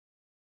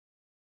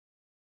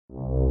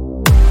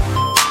Ooh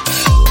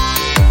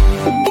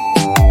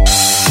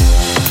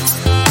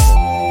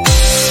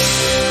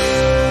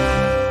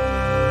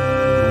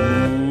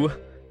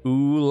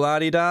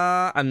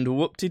la-di-da and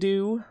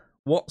whoop-de-doo.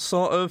 What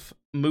sort of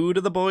mood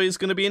are the boys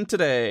going to be in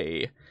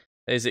today?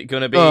 Is it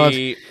going to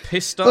be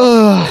pissed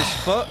off as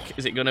fuck?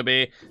 Is it going to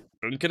be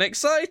drunk and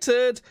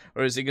excited?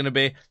 Or is it going to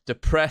be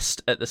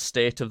depressed at the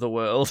state of the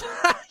world?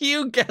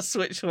 You guess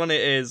which one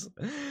it is.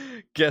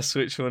 Guess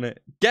which one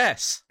it...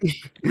 Guess!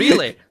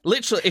 Really?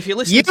 Literally, if you're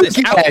listening to this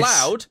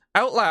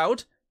out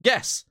loud,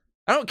 guess.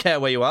 I don't care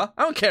where you are.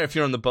 I don't care if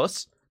you're on the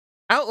bus.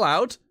 Out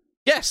loud,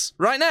 guess.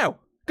 Right now.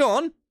 Go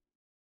on.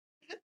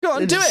 Go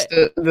on, do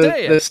it.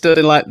 They're stood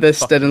in like the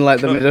middle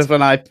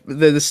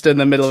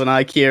of an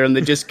IKEA and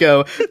they just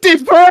go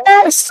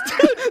depressed.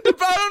 I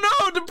don't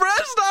know,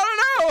 depressed. I don't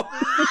know.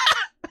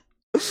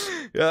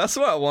 Yeah, that's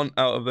what I want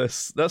out of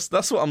this.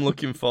 That's what I'm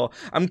looking for.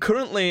 I'm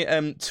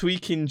currently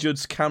tweaking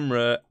Judd's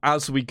camera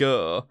as we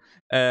go,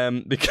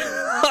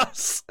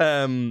 because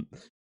I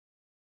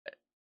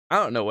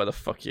don't know where the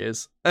fuck he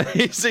is.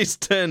 He's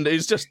just turned.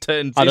 He's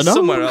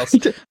somewhere else.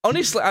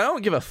 Honestly, I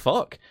don't give a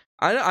fuck.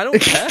 I don't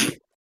care.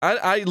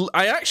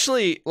 I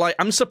actually, like,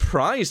 I'm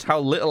surprised how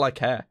little I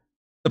care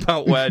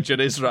about where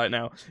Judd is right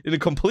now. In a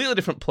completely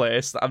different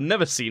place that I've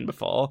never seen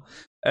before.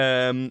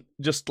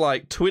 Just,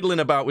 like, twiddling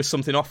about with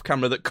something off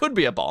camera that could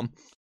be a bomb.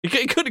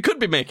 It could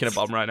be making a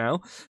bomb right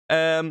now.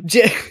 I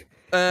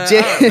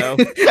don't know.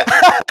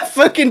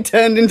 Fucking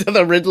turned into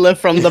the Riddler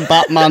from the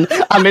Batman.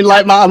 I'm in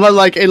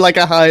like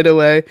a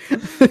hideaway.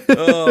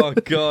 Oh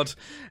god.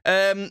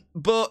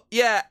 But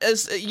yeah,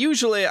 as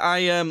usually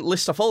I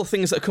list off all the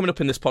things that are coming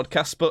up in this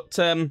podcast, but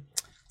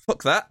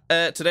fuck that.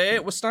 Today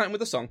we're starting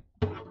with a song.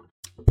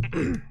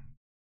 Are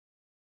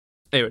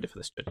you ready for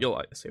this, Judd? You'll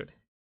like this, are you ready?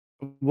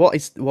 What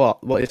is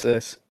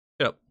this?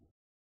 Shut up.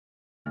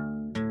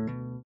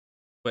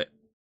 Wait.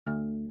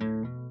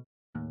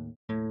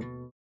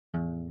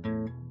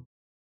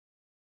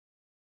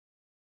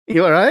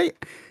 You alright?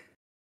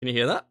 Can you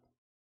hear that?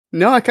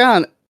 No, I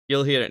can't.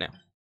 You'll hear it now.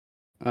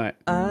 Alright.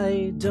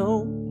 I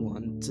don't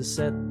want to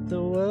set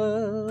the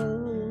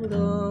world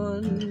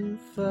on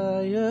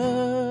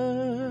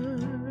fire.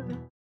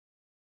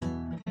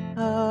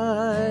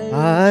 I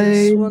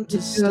just want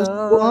to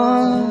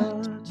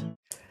start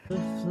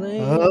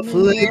a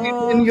flame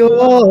in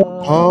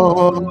your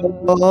heart.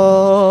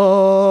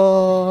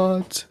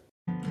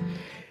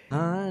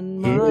 On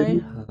my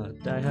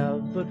heart I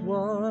have but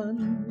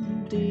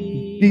one desire,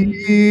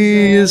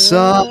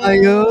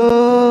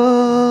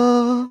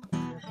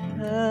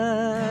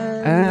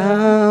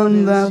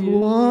 and that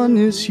one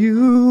is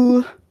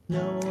you.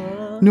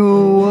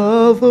 No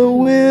other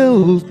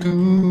will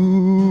do.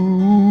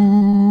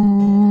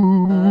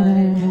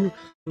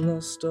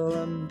 Lost all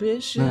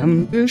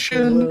ambition,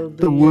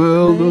 the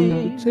world will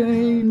not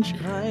change.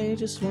 I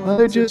just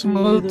want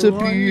to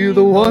be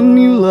the one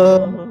you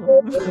love.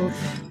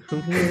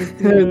 Did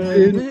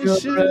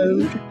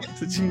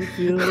you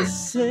feel the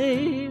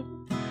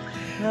same?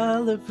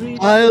 I'll agree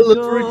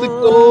to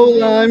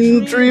goal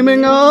I'm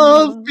dreaming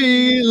of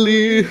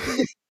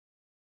believing.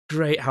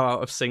 Great how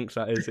out of sync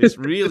that is. It's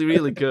really,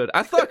 really good.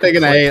 I thought I could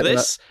clip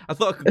this. I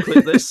thought I could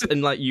clip this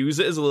and like use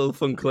it as a little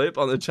fun clip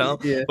on the channel.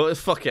 Yeah. But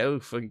fuck it, who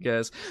fucking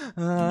cares?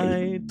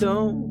 I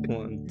don't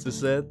want to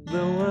set the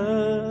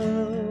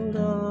world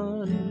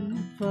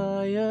on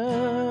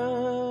fire.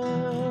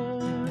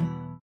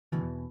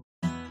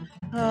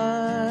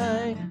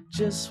 I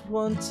just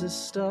want to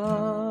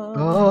start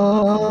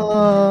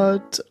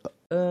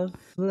a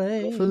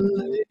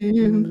flame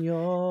in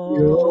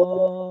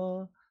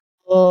your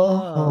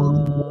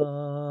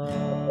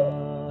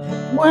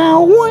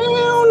Wow,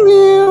 meow,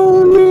 meow.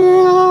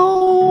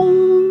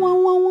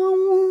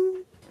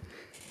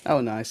 Oh,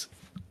 nice.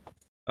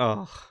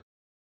 Oh,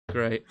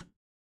 great.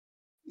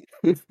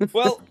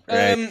 Well,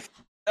 I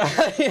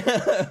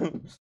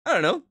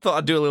don't know. Thought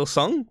I'd do a little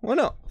song. Why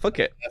not? Fuck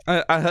it.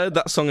 I heard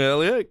that song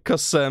earlier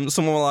because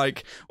someone were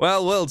like,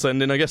 "Well, world's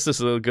ending. I guess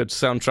this is a good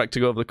soundtrack to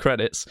go over the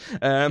credits."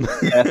 And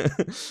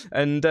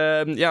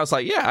I was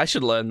like, "Yeah, I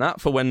should learn that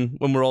for when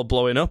we're all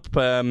blowing up.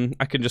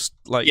 I can just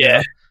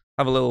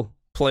have a little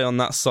play on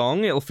that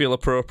song. It'll feel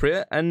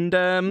appropriate." And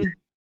then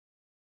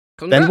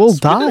we'll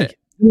die.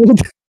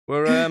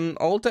 We're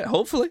all dead.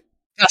 Hopefully.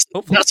 That's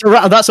a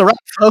wrap,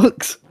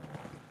 folks.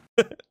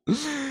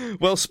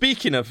 Well,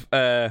 speaking of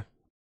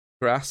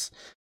grass,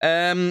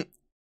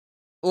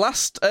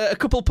 last a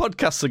couple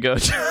podcasts ago,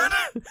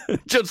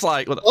 Judd's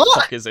like, "What the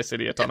fuck is this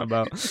idiot on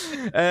about?"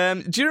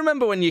 Do you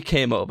remember when you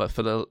came over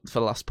for the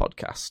last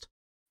podcast?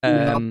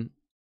 No.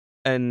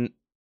 And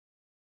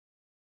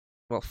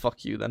well,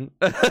 fuck you then.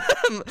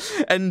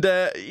 And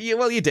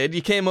you did.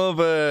 You came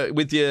over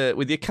with your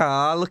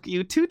car. Look at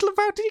you, tootle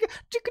about it.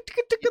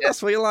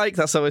 That's what you like.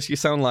 That's how you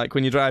sound like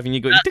when you're driving.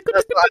 You go. That's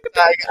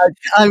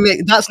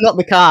not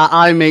the car.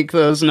 I make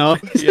those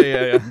noises.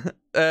 Yeah.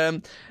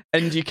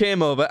 And you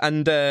came over,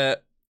 and I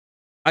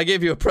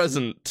gave you a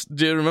present.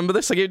 Do you remember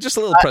this? I gave you just a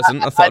little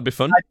present. I thought it'd be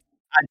fun.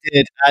 I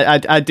did.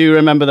 I do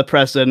remember the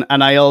present,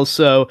 and I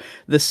also,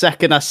 the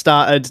second I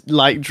started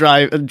like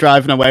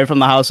driving away from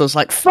the house, I was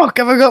like, "Fuck,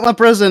 have I got my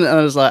present?" And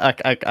I was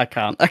like, I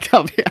can't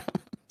be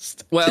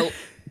honest. Well,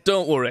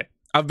 don't worry.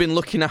 I've been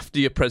looking after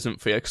your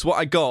present for you, because what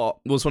I got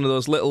was one of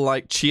those little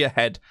like chia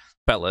head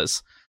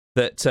fellas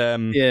that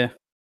Yeah.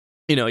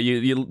 you know,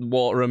 you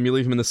water them, you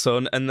leave them in the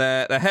sun, and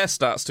their hair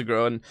starts to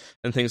grow and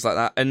things like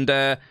that. And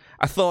I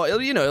thought, it'll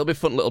be a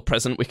fun little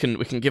present. We can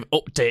give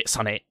updates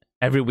on it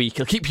every week.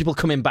 It'll keep people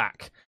coming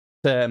back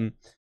to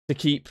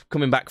keep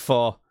coming back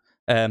for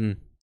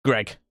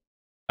Greg.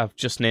 I've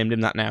just named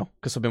him that now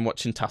because I've been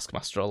watching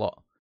Taskmaster a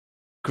lot.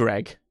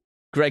 Greg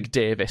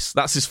Davis.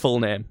 That's his full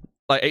name.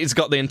 Like, he's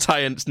got the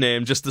entire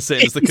name just the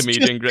same as the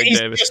comedian Greg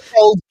Davis. He's just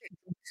called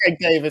Greg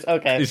Davis.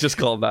 Okay. He's just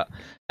called that.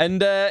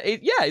 And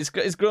he's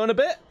grown a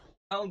bit.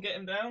 I'll get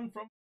him down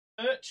from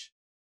church.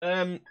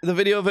 The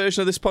video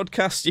version of this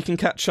podcast you can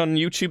catch on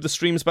YouTube, the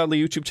Streams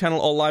Badly YouTube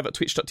channel, or live at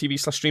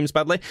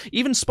twitch.tv/streamsbadly.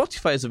 Even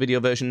Spotify has a video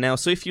version now,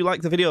 so if you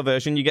like the video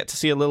version, you get to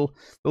see a little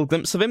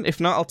glimpse of him. If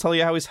not, I'll tell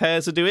you how his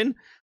hairs are doing.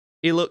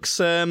 He looks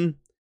like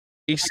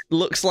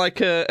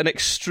an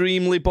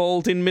extremely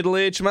balding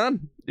middle-aged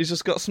man. He's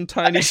just got some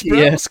tiny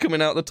sprouts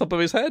coming out the top of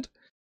his head.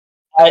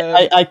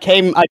 I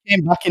came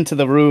back into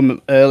the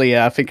room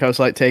earlier. I think I was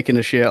like taking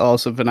a shit or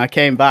something. I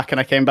came back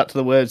to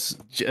the words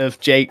of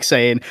Jake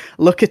saying,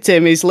 "Look at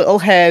him, his little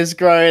hair's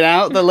growing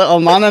out, the little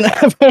man." And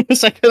for a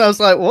second, I was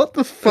like, "What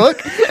the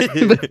fuck?"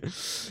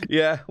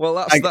 Yeah, well,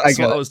 that's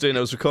what I was doing.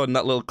 I was recording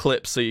that little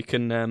clip so you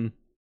can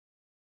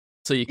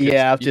could see.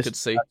 I've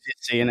just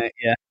seen it.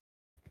 Yeah,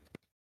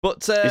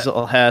 but his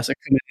little hairs are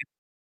coming in.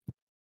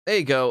 There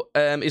you go.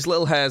 His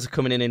little hairs are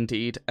coming in,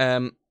 indeed.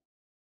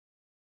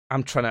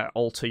 I'm trying to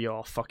alter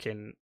your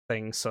fucking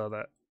thing so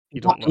that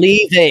you don't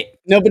leave it.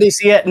 Nobody's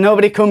here.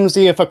 Nobody comes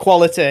here for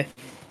quality.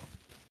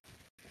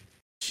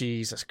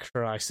 Jesus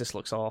Christ, this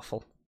looks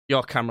awful.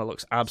 Your camera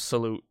looks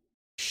absolute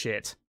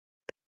shit.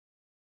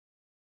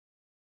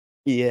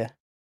 Yeah.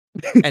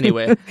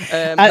 Anyway,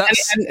 and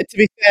to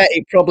be fair,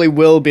 it probably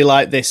will be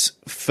like this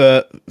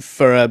for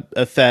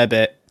a fair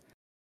bit.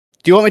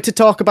 Do you want me to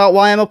talk about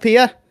why I'm up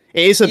here?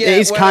 It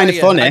is kind of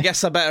funny. I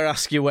guess I better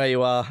ask you where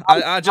you are.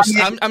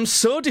 I'm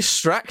so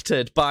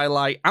distracted by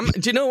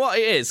do you know what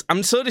it is?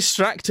 I'm so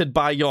distracted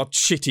by your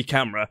shitty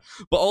camera,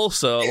 but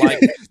also like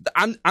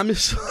I'm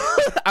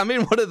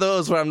in one of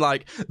those where I'm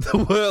like,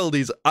 the world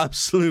is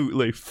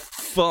absolutely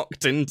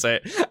fucked, isn't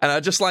it? And I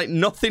just like,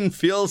 nothing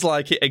feels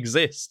like it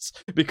exists,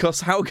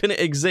 because how can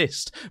it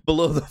exist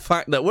below the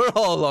fact that we're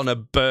all on a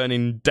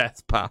burning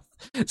death path?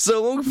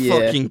 So who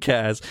fucking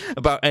cares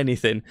about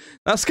anything?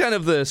 That's kind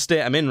of the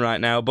state I'm in right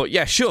now. But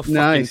yeah, sure,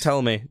 fucking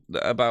tell me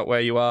about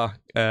where you are.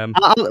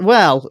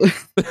 Well,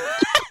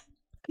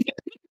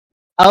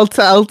 I'll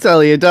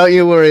tell you. Don't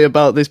you worry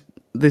about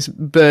this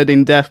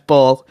burning death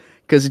ball,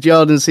 because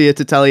Jordan's here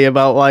to tell you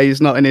about why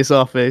he's not in his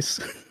office.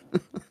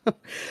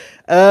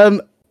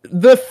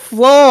 The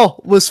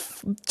floor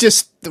was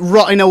just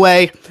rotting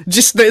away.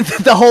 Just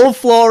the whole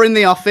floor in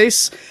the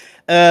office.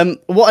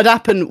 What had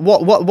happened?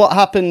 What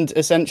happened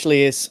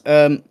essentially is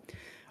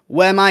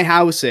where my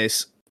house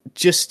is,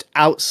 just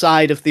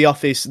outside of the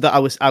office that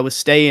I was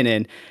staying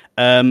in.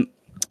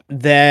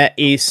 There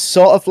is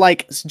sort of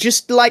like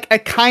just like a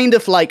kind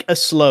of like a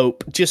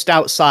slope just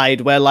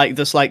outside where like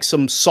there's like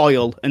some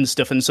soil and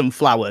stuff and some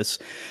flowers,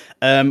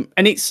 and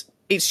it's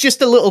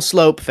just a little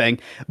slope thing,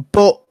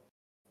 but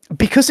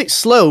because it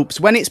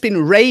slopes, when it's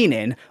been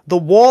raining, the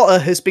water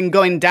has been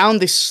going down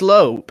this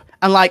slope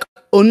and like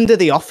under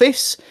the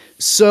office.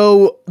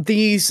 So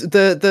these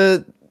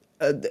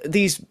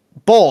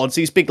boards,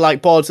 these big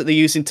like boards that they're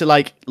using to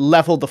like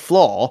level the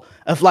floor,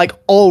 have like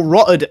all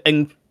rotted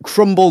and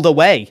crumbled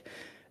away.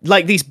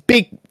 Like these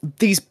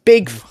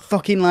big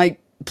fucking like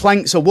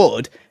planks of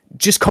wood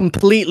just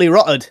completely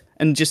rotted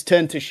and just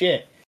turned to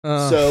shit.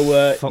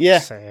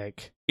 Fuck's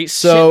sake. It's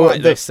so shit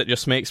like this that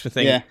just makes me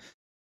think. Yeah.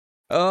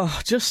 Oh,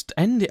 just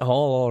end it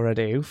all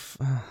already.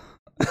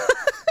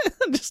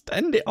 Just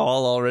end it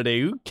all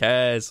already. Who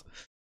cares?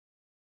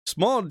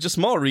 Just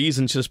more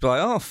reason to just be like,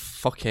 oh,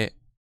 fuck it.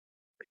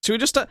 Should we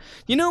just...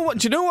 you know what?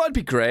 Do you know what would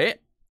be great?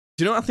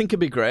 Do you know what I think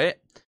would be great?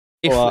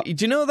 Do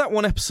you know that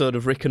one episode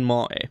of Rick and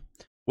Morty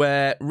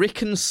where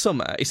Rick and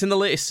Summer, it's in the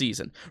latest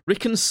season,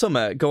 Rick and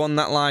Summer go on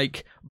that,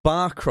 like,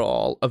 bar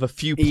crawl of a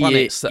few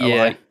planets that are,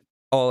 like,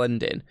 all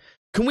ending?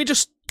 Can we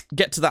just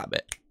get to that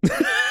bit?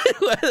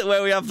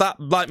 where we have that,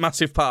 like,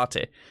 massive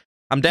party?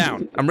 I'm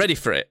down. I'm ready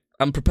for it.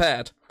 I'm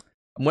prepared.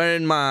 I'm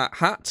wearing my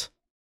hat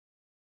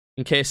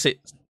in case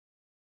it's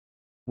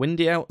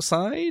windy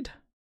outside,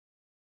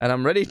 and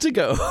I'm ready to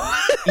go.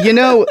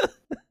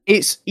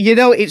 It's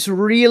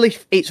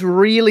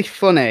really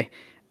funny,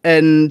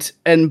 and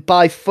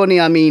by funny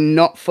I mean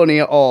not funny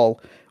at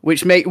all,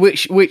 which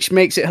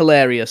makes it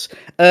hilarious.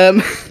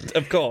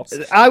 Of course,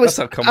 I was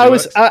sat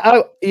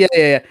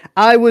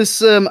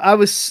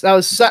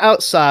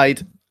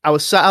outside. I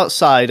was sat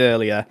outside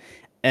earlier,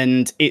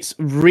 and it's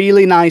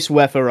really nice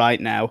weather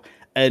right now,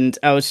 and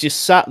I was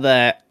just sat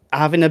there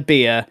having a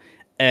beer.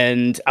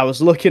 and I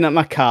was looking at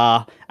my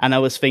car, and I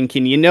was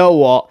thinking, you know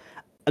what?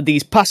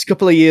 These past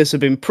couple of years have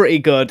been pretty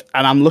good,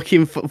 and I'm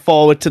looking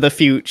forward to the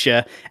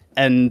future.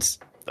 And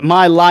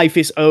my life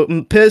is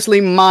personally,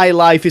 my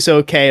life is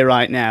okay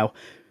right now.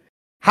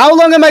 How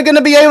long am I going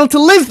to be able to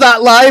live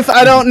that life?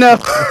 I don't know.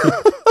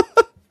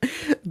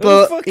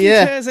 But who fucking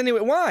cares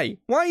anyway? Why?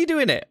 Why are you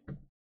doing it?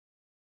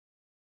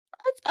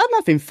 I'm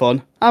having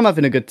fun. I'm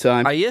having a good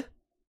time. Are you?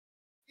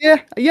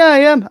 Yeah, I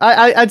am.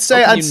 I'd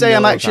say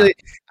I'm actually.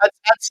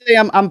 I'd say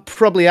I'm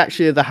probably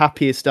actually the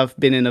happiest I've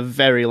been in a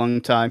very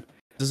long time.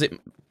 Does it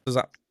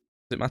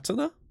matter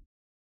though?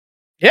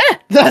 Yeah,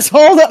 that's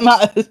all that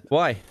matters.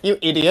 Why? You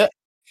idiot!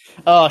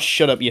 Oh,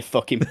 shut up, you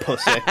fucking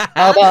pussy.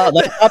 How about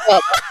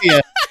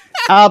that?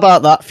 How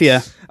about that for you?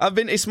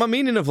 It's my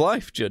meaning of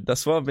life, Judd.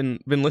 That's what I've been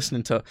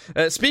listening to.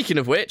 Speaking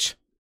of which,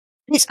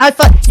 you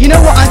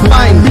know what I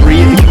find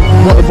really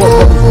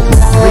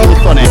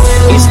funny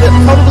is that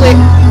probably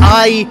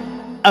I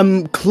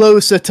am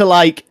closer to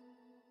like.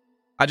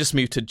 I just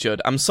muted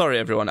Judd. I'm sorry,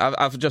 everyone.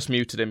 I've just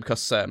muted him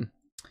because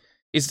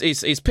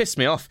he's pissed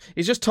me off.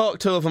 He's just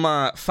talked over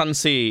my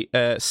fancy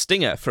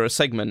stinger for a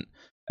segment,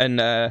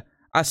 and I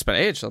spent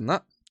ages on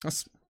that.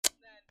 That's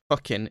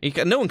fucking.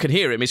 No one can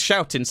hear him. He's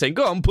shouting, saying,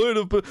 "Go on, play it."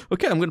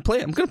 Okay, I'm gonna play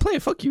it. I'm gonna play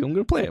it. Fuck you. I'm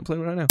gonna play it. I'm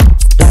playing it right now.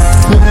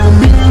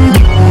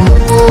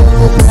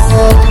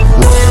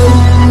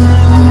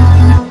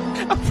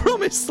 I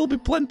promise there'll be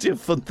plenty of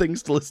fun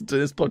things to listen to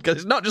in this podcast.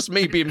 It's not just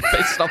me being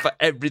pissed off at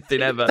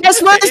everything ever.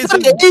 That's what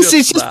it is.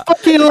 It's just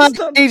fucking like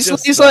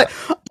it's like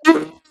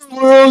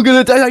we're all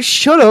gonna die. Like,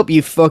 shut up,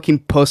 you fucking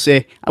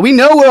pussy. We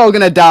know we're all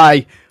gonna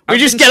die. We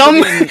just get on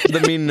with the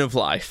meaning of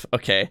life,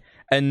 okay?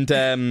 And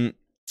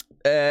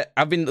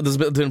there's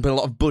been a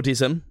lot of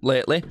Buddhism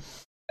lately.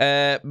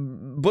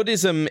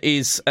 Buddhism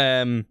is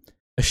a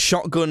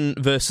shotgun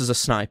versus a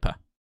sniper,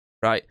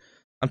 right?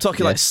 I'm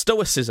talking like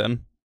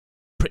Stoicism,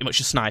 pretty much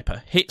a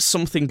sniper. Hits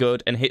something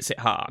good and hits it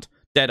hard.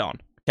 Dead on,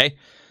 okay?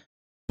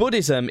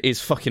 Buddhism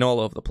is fucking all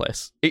over the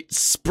place. It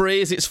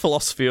sprays its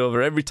philosophy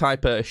over every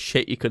type of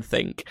shit you could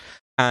think.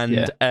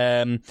 And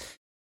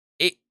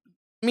it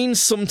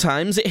means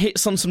sometimes it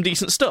hits on some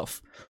decent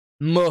stuff.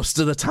 Most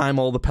of the time,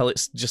 all the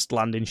pellets just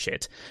land in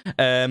shit.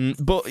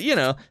 But, you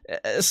know,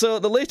 so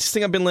the latest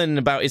thing I've been learning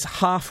about is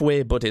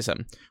halfway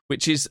Buddhism,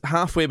 which is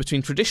halfway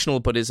between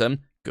traditional Buddhism,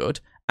 good,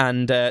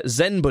 and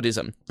Zen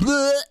Buddhism.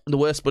 Blah, the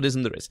worst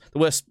Buddhism there is. The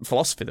worst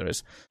philosophy there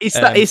is. Is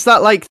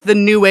that like the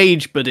New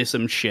Age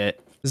Buddhism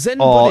shit? Zen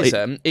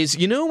Buddhism is,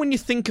 you know, when you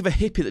think of a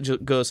hippie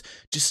that goes,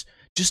 just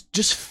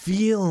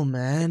feel,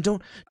 man.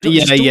 Don't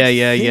yeah.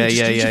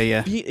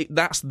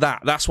 That's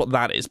what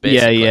that is,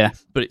 basically. Yeah.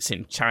 But it's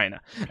in China.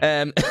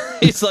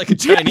 It's like a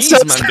Chinese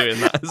man doing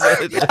that.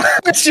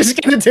 I was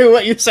just gonna do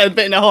what you said,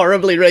 but in a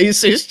horribly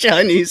racist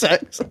Chinese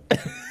accent.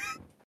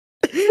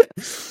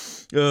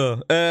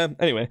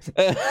 Anyway.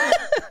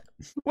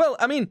 Well,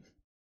 I mean,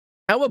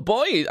 our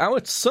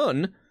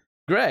son,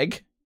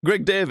 Greg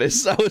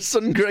Davis,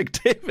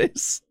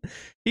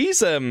 he's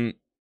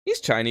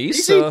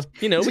Chinese, so,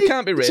 you know, we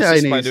can't be racist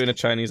Chinese by doing a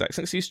Chinese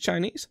accent, because he's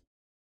Chinese.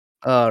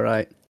 All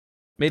right.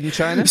 Made in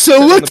China.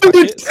 So what do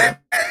we...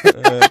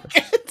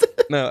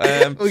 No,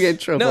 we'll get in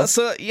trouble. No,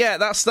 so, yeah,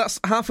 that's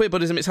halfway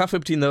Buddhism. It's halfway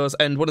between those,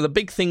 and one of the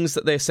big things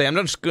that they say, I'm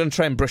not just going to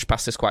try and brush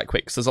past this quite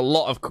quick, because there's a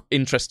lot of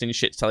interesting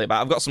shit to tell you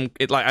about. I've got some,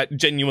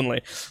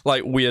 genuinely,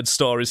 weird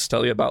stories to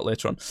tell you about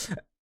later on.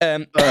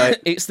 Right.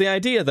 It's the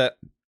idea that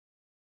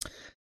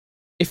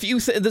if you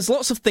there's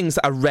lots of things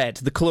that are red,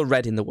 the colour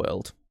red in the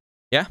world.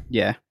 Yeah?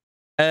 Yeah.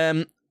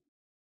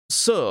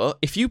 So,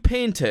 if you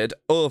painted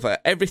over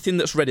everything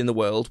that's red in the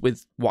world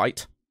with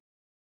white...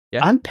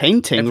 Yeah? I'm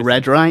painting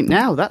red right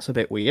now. That's a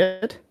bit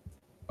weird.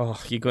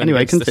 Oh, you're going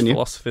against this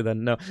philosophy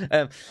then. No.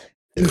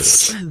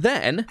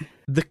 Then,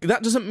 that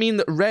doesn't mean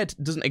that red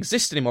doesn't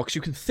exist anymore, because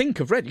you can think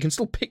of red. You can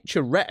still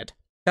picture red,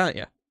 can't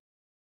you?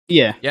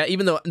 Yeah. Yeah,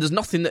 even though there's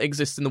nothing that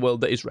exists in the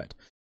world that is red.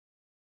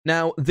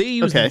 Now, they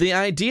use the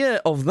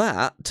idea of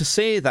that to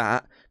say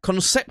that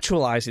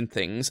conceptualizing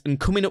things and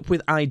coming up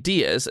with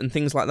ideas and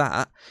things like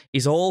that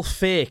is all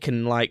fake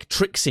and like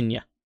tricksing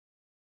you.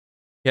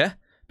 Yeah?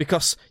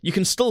 Because you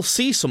can still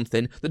see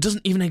something that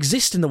doesn't even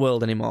exist in the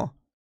world anymore.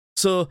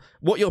 So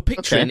what you're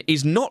picturing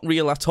is not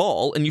real at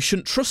all, and you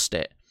shouldn't trust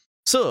it.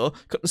 So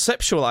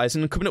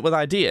conceptualizing and coming up with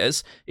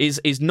ideas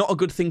is not a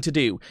good thing to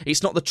do.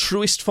 It's not the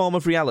truest form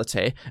of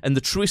reality, and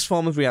the truest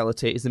form of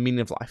reality is the meaning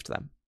of life to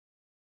them.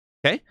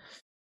 Okay?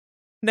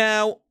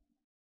 Now,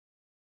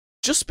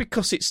 just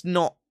because it's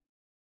not...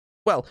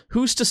 Well,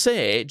 who's to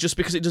say, just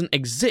because it doesn't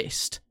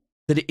exist,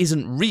 that it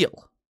isn't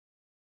real?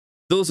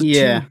 Those are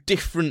two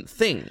different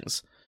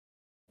things.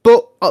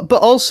 But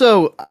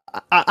also,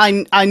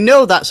 I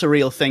know that's a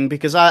real thing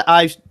because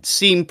I've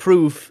seen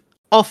proof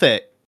of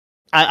it.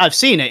 I've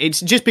seen it. It's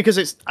just because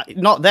it's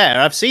not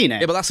there. I've seen it.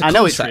 Yeah, but that's a concept. I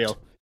know it's real.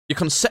 You're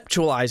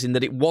conceptualizing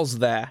that it was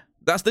there.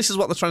 This is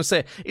what they're trying to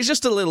say. It's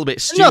just a little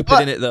bit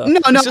stupid, in it, though. No.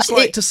 It's just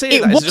like to say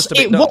that is just a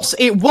bit dumb.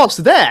 It was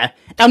there.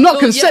 I'm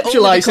not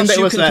conceptualizing that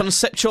it was there. You can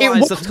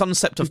conceptualize the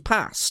concept of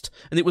past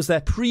and it was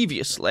there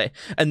previously,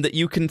 and that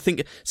you can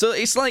think. So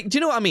it's like, do you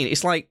know what I mean?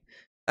 It's like,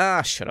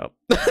 shut up.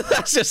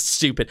 That's just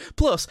stupid.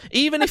 Plus,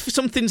 even if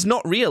something's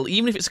not real,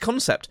 even if it's a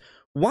concept,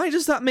 why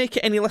does that make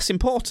it any less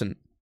important?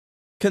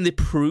 Can they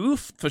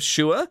prove for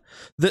sure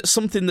that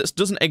something that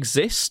doesn't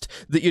exist,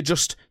 that you're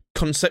just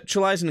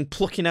conceptualizing and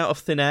plucking out of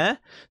thin air,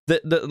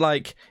 that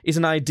like is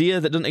an idea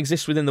that doesn't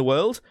exist within the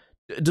world?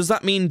 Does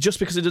that mean just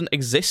because it doesn't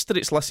exist that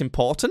it's less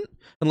important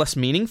and less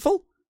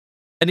meaningful?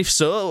 And if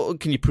so,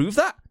 can you prove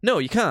that? No,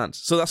 you can't.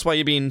 So that's why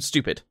you're being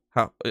stupid.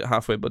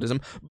 Halfway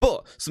Buddhism.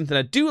 But something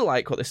I do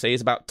like what they say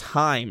is about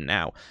time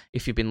now.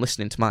 If you've been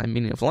listening to my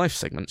Meaning of Life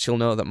segments, you'll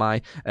know that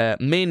my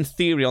main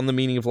theory on the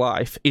meaning of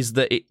life is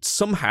that it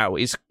somehow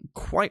is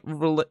quite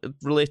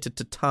related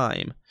to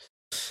time.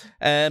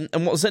 And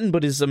what Zen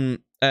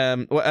Buddhism,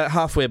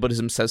 Halfway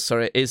Buddhism says,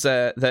 is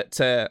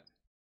that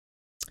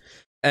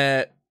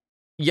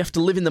you have to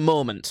live in the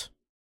moment.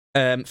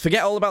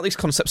 Forget all about these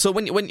concepts. So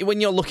when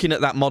you're looking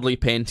at that model you're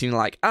painting, you're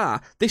like,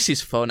 this is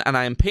fun, and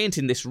I am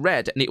painting this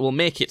red, and it will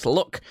make it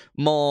look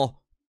more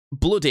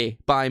bloody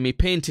by me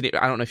painting it.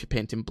 I don't know if you're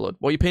painting blood.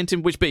 What are you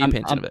painting? Which bit are you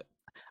painting of it?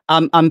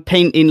 I'm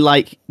painting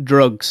like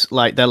drugs,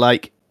 like they're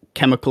like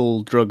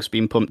chemical drugs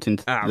being pumped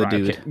into the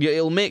dude. Okay.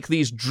 It'll make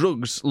these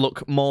drugs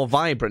look more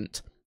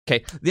vibrant.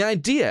 Okay, the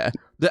idea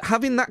that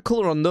having that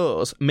colour on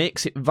those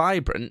makes it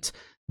vibrant,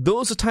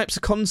 those are types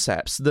of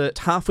concepts that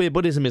Halfway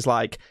Buddhism is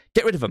like,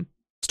 get rid of them.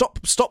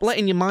 Stop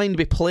letting your mind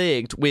be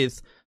plagued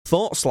with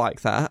thoughts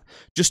like that.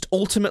 Just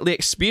ultimately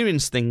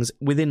experience things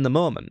within the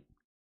moment.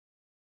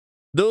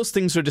 Those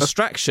things are a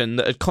distraction,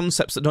 that are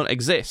concepts that don't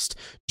exist.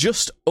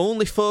 Just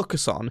only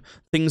focus on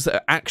things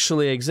that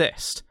actually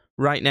exist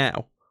right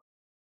now.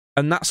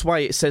 And that's why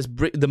it says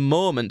the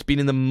moment, being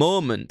in the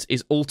moment,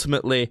 is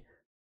ultimately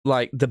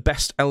like the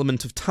best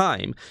element of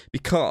time,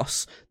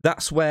 because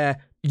that's where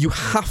you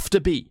have to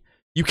be.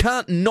 You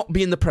can't not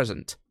be in the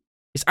present.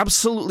 It's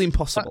absolutely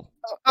impossible.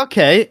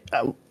 Okay,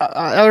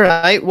 all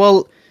right.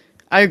 Well,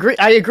 I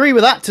agree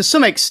with that to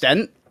some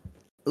extent.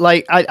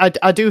 Like,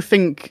 I do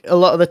think a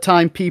lot of the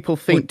time people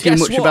think too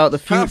much about the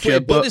future. Halfway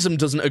Buddhism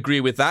doesn't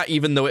agree with that,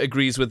 even though it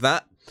agrees with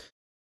that.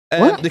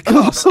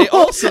 Because it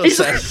also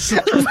says...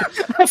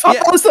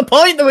 What was the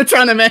point that we're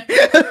trying to make?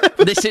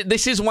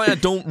 This is why I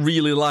don't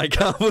really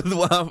like a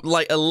lot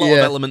of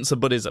elements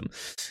of Buddhism.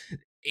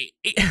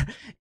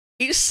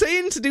 It's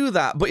saying to do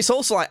that, but it's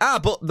also like,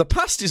 but the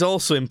past is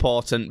also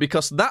important,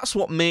 because that's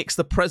what makes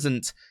the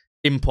present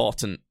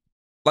important.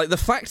 Like, the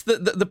fact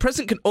that the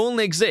present can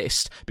only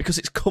exist because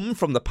it's come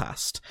from the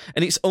past,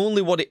 and it's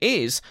only what it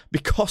is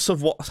because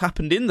of what's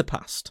happened in the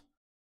past.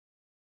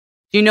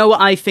 Do you know what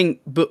I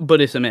think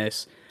Buddhism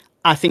is?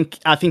 I think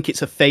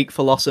it's a fake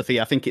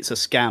philosophy. I think it's a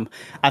scam.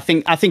 I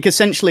think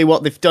essentially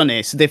what they've done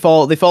is they've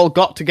all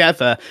got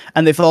together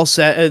and they've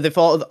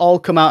all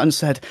come out and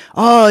said,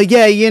 oh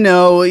yeah,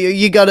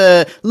 you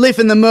gotta live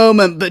in the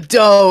moment, but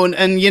don't,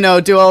 and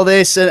do all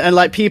this, and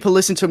like people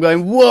listen to them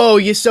going, whoa,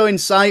 you're so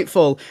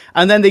insightful,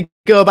 and then they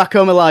go back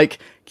home and like,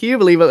 can you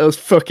believe what those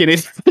fucking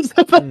idiots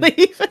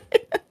believe?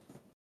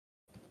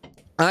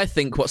 I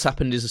think what's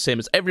happened is the same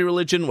as every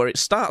religion, where it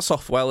starts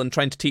off well and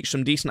trying to teach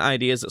some decent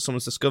ideas that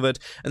someone's discovered,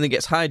 and then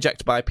gets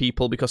hijacked by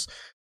people because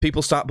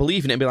people start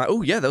believing it and be like,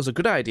 oh yeah, those are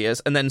good ideas,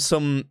 and then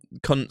some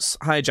cunts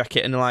hijack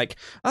it and are like,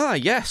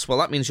 yes, well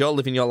that means you're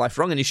living your life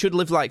wrong and you should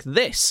live like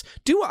this.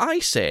 Do what I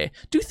say.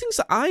 Do things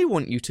that I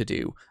want you to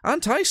do.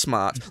 Aren't I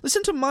smart?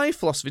 Listen to my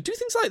philosophy. Do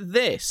things like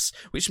this,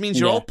 which means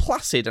you're all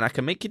placid and I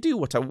can make you do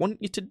what I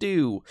want you to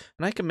do,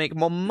 and I can make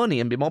more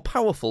money and be more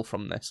powerful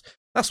from this.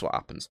 That's what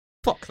happens.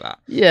 Fuck that.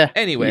 Yeah.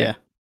 Anyway. Yeah.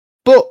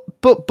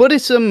 But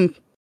Buddhism,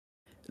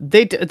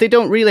 they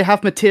don't really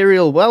have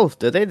material wealth,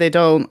 do they? They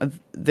don't.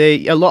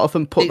 A lot of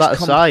them put that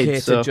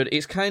aside. So. Judd.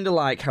 It's kind of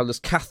like how there's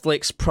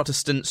Catholics,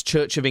 Protestants,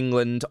 Church of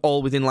England,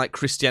 all within like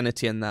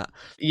Christianity and that.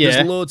 Yeah.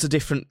 There's loads of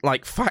different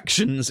like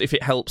factions, if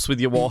it helps with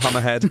your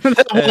Warhammer head.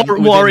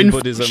 War in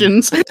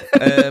Buddhism.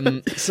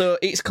 So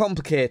it's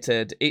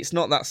complicated. It's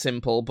not that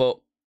simple, but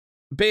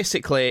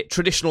basically,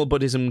 traditional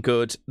Buddhism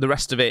good. The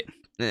rest of it.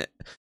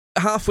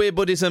 Halfway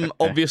Buddhism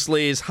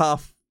obviously is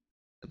half.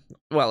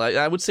 Well,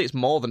 I would say it's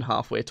more than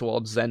halfway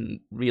towards Zen,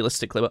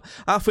 realistically, but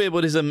Halfway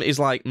Buddhism is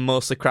like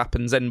mostly crap,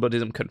 and Zen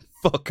Buddhism can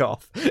fuck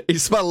off.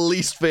 It's my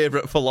least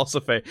favourite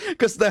philosophy,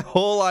 because their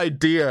whole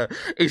idea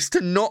is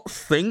to not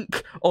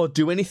think or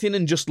do anything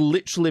and just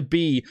literally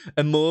be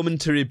a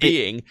momentary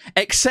being,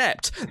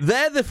 except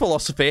they're the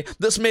philosophy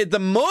that's made the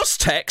most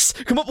texts,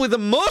 come up with the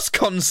most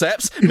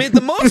concepts, made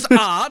the most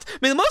art,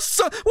 made the most...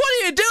 What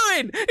are you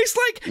doing? It's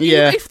like,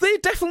 if they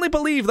definitely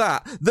believe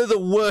that, they're the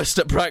worst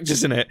at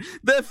practicing it.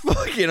 They're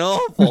fucking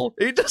awful.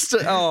 It just...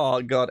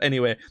 Oh, God.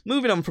 Anyway,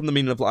 moving on from the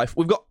meaning of life,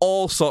 we've got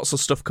all sorts of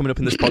stuff coming up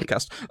in this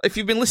podcast. If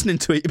you've been listening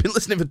to it, you've been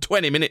listening for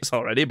 20 minutes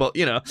already, but,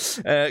 coming up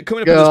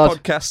in this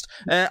podcast,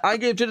 I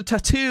gave Judd a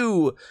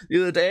tattoo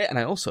the other day, and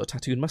I also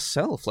tattooed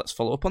myself. Let's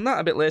follow up on that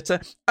a bit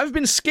later. I've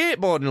been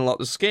skateboarding a lot.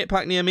 There's a skate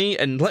park near me,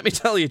 and let me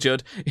tell you,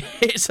 Judd,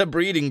 it's a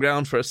breeding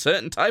ground for a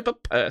certain type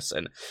of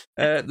person.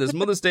 There's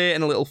Mother's Day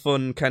and a little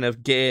fun kind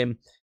of game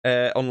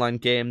online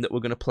game that we're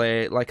going to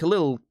play, like a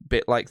little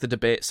bit like the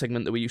debate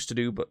segment that we used to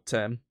do, but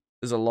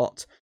there's a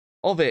lot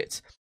of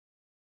it.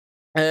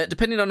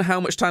 Depending on how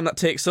much time that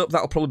takes up,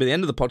 that'll probably be the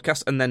end of the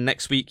podcast, and then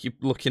next week you're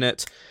looking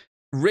at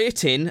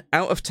rating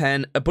out of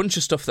 10 a bunch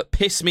of stuff that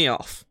piss me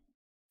off.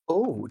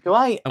 Oh, do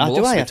I? And we'll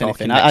do also I be have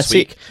talking anything? next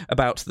week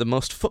about the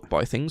most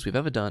fuckboy things we've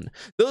ever done.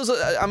 Those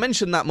I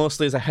mentioned that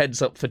mostly as a heads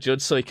up for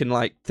Judd, so he can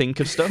like think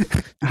of stuff.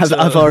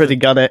 I've already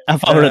got it.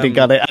 I've already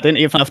got it. I didn't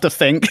even have to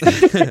think.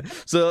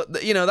 So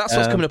that's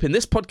what's coming up in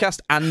this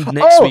podcast and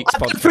next week's podcast.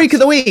 I've got a freak of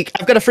the week.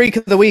 I've got a freak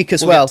of the week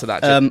as well.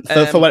 Get to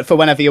that, for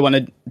whenever you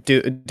want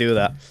to do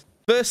that.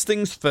 First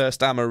things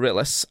first,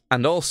 Amaryllis,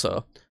 and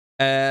also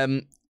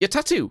your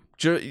tattoo.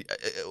 Do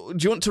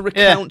you want to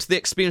recount the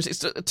experience?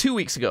 It's 2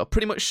 weeks ago,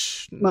 pretty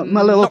much.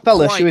 My little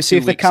fella, should we see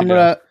if the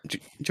camera... Do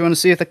you want to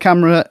see if the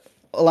camera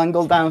will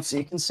angle down so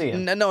you can see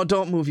it? No,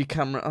 don't move your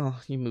camera. Oh,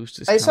 he moves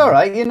his It's camera. all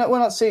right. We're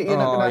not seeing...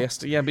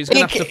 Yes, yeah, but he's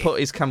going to have to put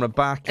his camera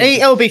back.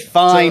 It'll be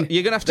fine. So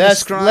you're going to have to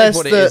describe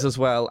what it is as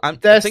well.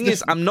 The thing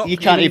is, I'm not... You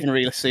can't even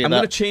really see I'm that.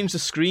 going to change the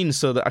screen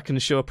so that I can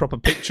show a proper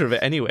picture of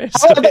it anyway.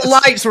 Oh,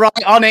 the light's right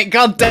on it.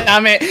 God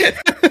damn it.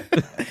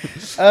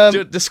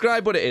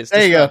 Describe what it is.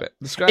 There you go.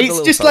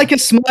 It's just like a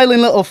smiling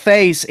little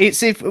face.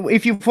 It's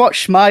if you've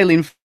watched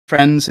Smiling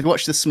Friends, if you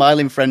watch the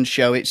Smiling Friends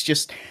show, it's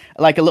just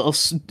like a little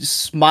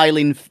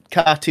smiling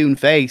cartoon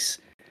face.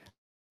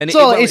 And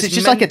it's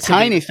just like a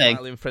tiny thing.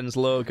 Smiling Friends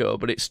logo,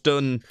 but it's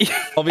done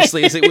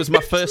obviously as it was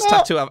my first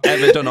tattoo I've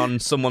ever done on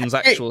someone's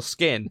actual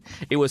skin.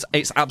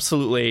 It's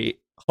absolutely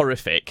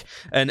horrific,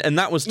 and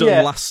that was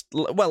done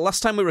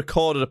last time we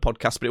recorded a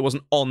podcast, but it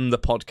wasn't on the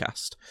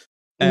podcast.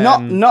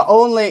 Not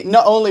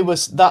only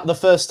was that the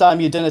first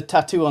time you done a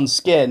tattoo on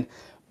skin,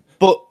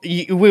 but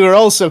we were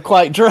also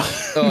quite drunk.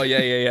 Oh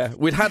yeah.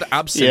 We'd had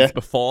absinthe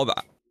before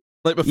that.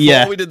 Like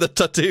before we did the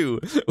tattoo,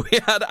 we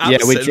had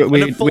absinthe. Yeah,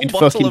 we'd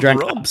fucking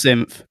drank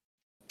absinthe.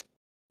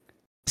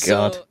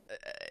 God. So,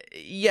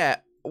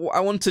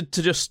 I wanted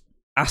to just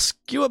ask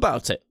you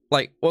about it.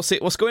 Like, what's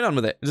going on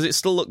with it? Does it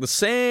still look the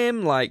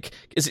same? Like,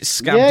 is it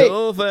scabbed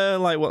over?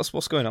 Like,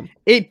 what's going on?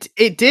 It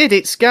did.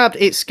 It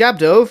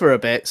scabbed over a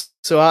bit.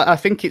 So I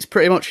think it's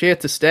pretty much here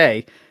to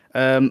stay.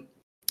 So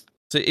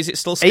is it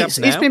still scabbed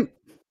now?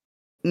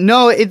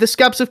 No, the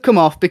scabs have come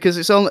off because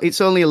it's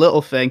only a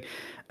little thing.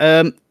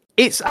 I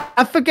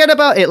forget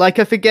about it.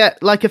 I forget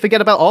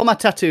about all my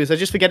tattoos. I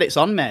just forget it's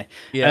on me.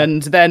 Yeah.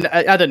 And then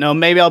I don't know.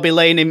 Maybe I'll be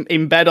laying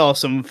in bed or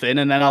something,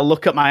 and then I'll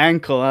look at my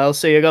ankle and I'll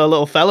see I got a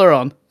little fella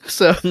on.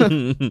 So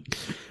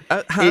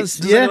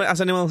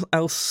has anyone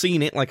else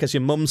seen it? Like, has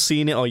your mum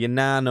seen it, or your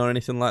nan, or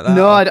anything like that?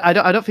 No, I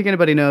don't think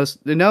anybody knows.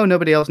 No,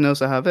 nobody else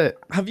knows I have it.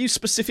 Have you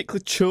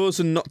specifically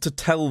chosen not to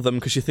tell them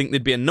because you think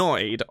they'd be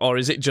annoyed, or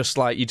is it just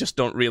like you just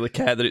don't really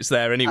care that it's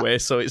there anyway,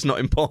 so it's not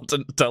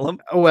important to tell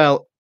them?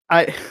 Well,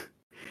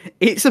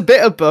 it's a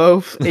bit of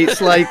both. It's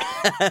like,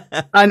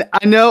 and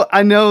I know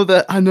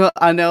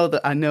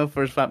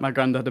for a fact my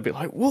granddad would be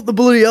like, "What the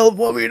bloody hell?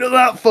 What were you doing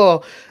that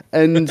for?"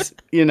 And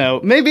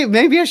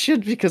maybe I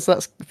should because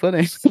that's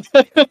funny.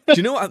 Do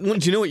you know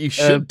what you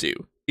should do?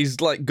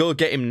 Is like go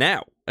get him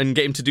now and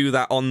get him to do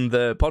that on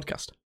the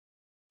podcast.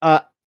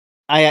 I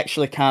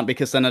actually can't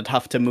because then I'd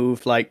have to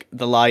move like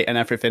the light and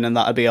everything, and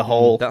that'd be a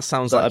whole. That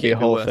sounds like it'd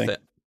be worth thing.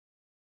 It.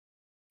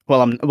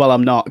 Well,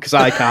 I'm not because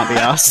I can't be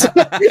asked.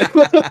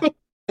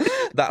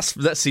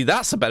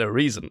 That's a better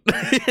reason.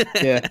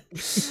 Yeah.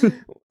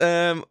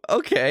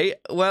 Okay.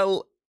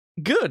 Well,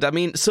 good. I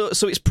mean, so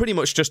it's pretty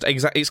much just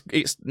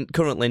it's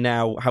currently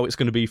now how it's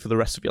going to be for the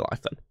rest of your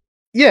life then.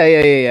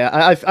 Yeah.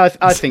 I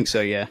think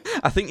so. Yeah.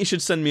 I think you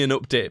should send me an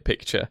update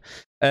picture.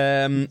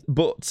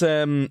 But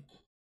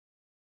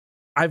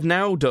I've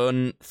now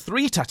done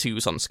 3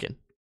 tattoos on skin.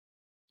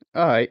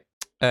 All right.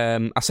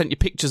 I sent you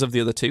pictures of the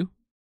other 2.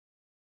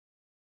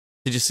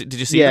 Did you see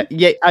them?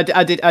 Yeah,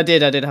 I did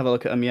have a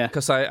look at them, yeah.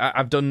 Because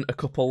I've done a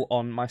couple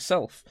on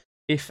myself.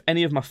 If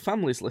any of my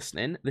family's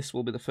listening, this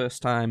will be the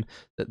first time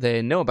that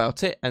they know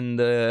about it, and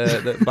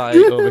that by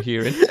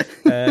overhearing.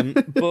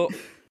 But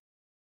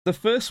the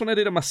first one I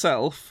did on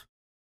myself,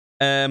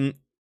 I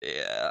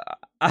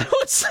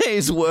would say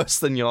is worse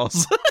than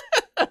yours.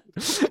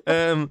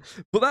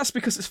 But that's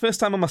because it's first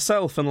time on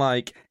myself, and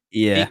like,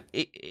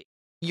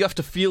 you have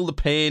to feel the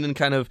pain and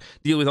kind of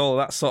deal with all of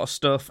that sort of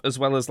stuff, as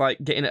well as like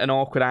getting at an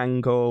awkward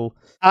angle.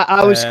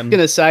 I was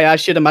gonna say I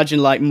should imagine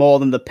like more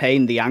than the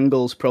pain, the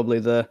angle's probably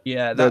the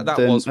that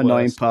was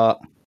annoying worse. part.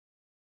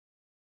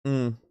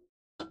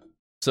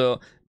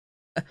 So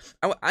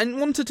I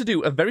wanted to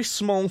do a very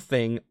small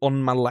thing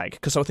on my leg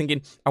because I was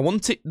thinking I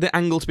want the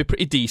angle to be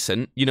pretty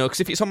decent, because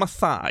if it's on my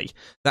thigh,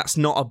 that's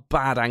not a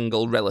bad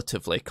angle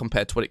relatively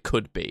compared to what it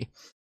could be.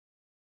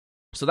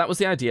 So that was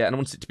the idea, and I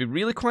wanted it to be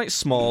really quite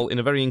small in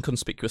a very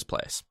inconspicuous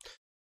place.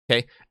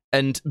 Okay?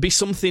 And be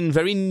something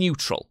very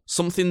neutral.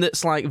 Something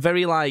that's like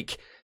very like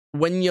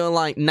when you're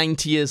like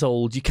 90 years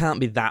old, you can't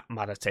be that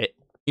mad at it.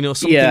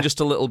 Something just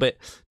a little bit,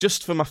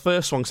 just for my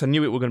first one, because I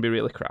knew it were going to be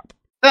really crap.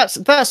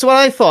 That's what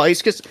I thought.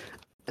 It's because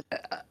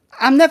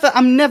I'm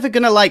never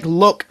gonna like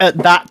look at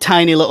that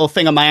tiny little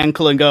thing on my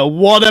ankle and go,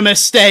 "What a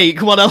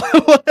mistake! What a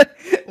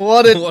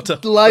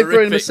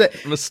life-ruining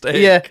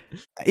mistake!"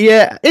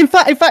 Yeah. In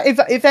fact,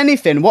 if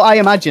anything, what I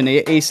imagine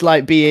is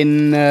like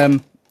being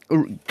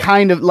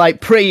kind of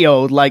like pretty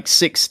old, like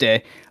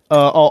 60,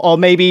 or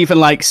maybe even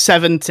like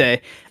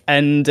 70,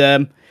 and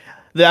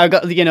I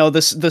got, you know,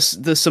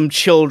 there's some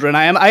children.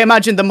 I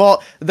imagine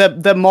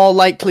they're more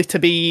likely to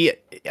be.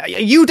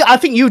 I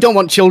think you don't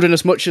want children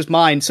as much as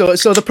mine, so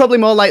they're probably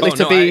more likely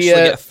to be. I actually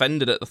get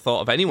offended at the thought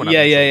of anyone.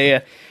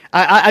 Yeah.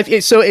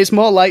 So it's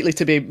more likely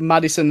to be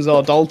Madison's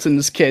or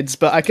Dalton's kids,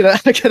 but I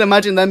can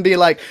imagine them be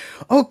like,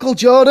 "Uncle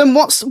Jordan,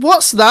 what's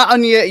that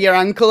on your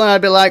ankle?" And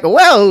I'd be like,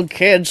 "Well,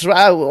 kids, when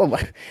I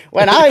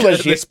was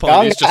at this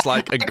point, it's just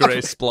like a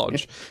grey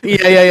splodge."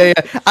 Yeah.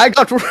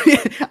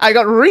 I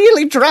got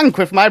really drunk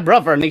with my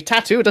brother, and he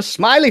tattooed a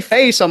smiley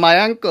face on my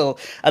ankle.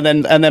 And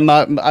then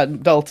my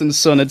Dalton's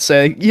son would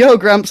say, "Yo,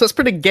 Gramps, that's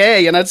pretty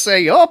gay," and I'd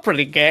say, "You're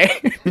pretty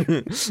gay."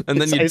 And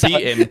then you'd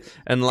beat him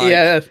and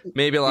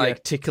maybe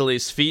tickle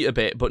his feet a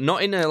bit, but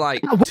not in a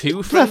like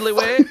too friendly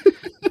way,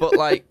 but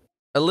like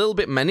a little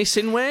bit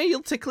menacing way.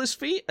 You'll tickle his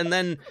feet, and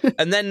then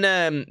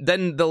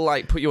they'll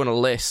like put you on a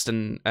list,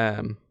 and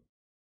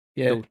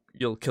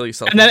you'll kill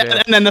yourself. And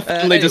then the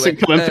family doesn't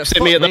come and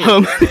visit me at the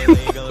home.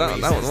 that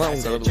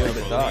one got a little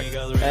bit dark.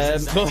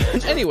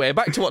 But anyway,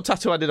 back to what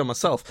tattoo I did on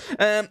myself.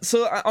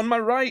 So on my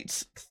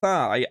right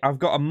thigh, I've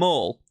got a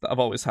mole that I've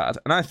always had,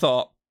 and I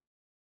thought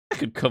I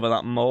could cover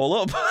that mole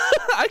up.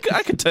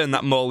 I could turn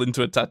that mole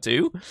into a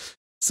tattoo.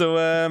 So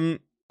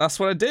that's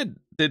what I did.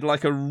 Did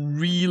like a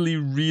really,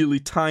 really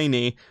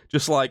tiny,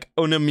 just like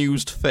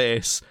unamused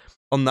face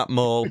on that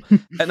mole.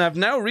 And I've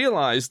now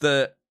realised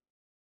that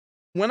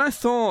when I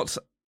thought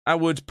I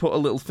would put a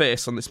little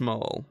face on this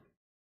mole,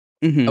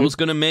 I was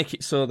going to make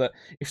it so that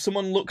if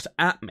someone looked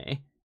at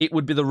me, it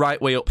would be the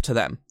right way up to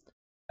them.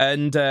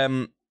 And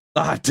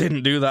I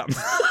didn't do that.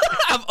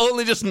 I've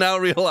only just now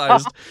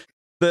realised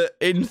that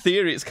in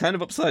theory it's kind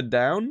of upside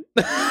down.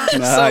 Nice.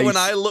 So when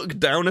I look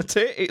down at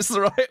it, it's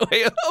the right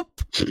way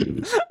up.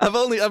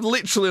 I've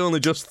literally only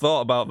just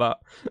thought about that.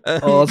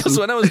 Because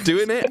when I was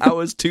doing it, I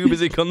was too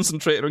busy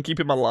concentrating on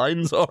keeping my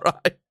lines all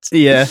right.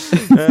 Yeah.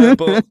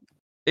 But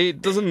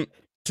it doesn't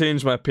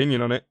change my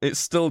opinion on it. It's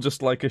still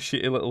just like a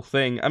shitty little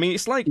thing. I mean,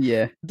 it's like,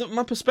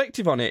 my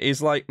perspective on it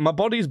is like, my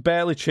body's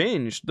barely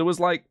changed. There was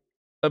like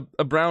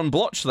a brown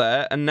blotch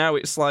there, and now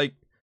it's like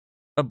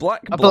a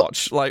black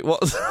blotch. Like,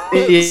 what? So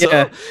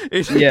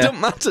it doesn't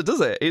matter,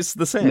 does it? It's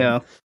the same.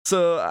 No.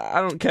 So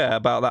I don't care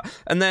about that.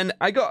 And then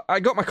I got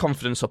my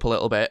confidence up a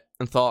little bit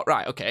and thought,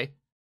 right, okay,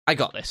 I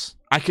got this.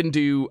 I can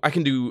do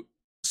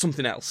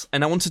something else.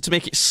 And I wanted to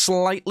make it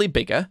slightly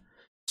bigger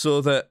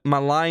so that my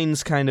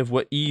lines kind of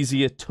were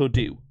easier to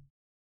do.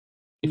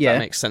 If that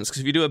makes sense.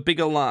 Because if you do a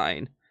bigger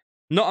line,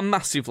 not a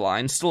massive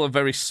line, still a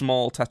very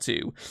small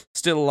tattoo,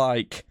 still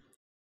like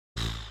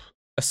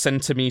a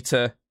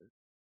centimetre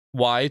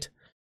wide.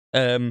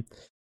 But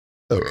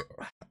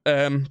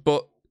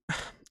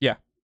yeah.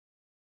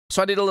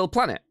 So I did a little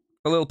planet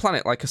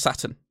like a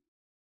Saturn.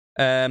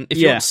 If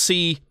you want to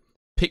see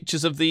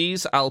pictures of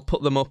these, I'll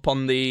put them up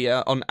on the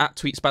on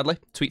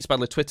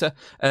 @TweetsBadly Twitter.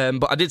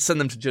 But I did send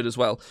them to Judd as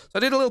well. So I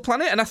did a little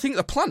planet, and I think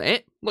the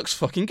planet looks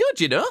fucking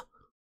good. You know?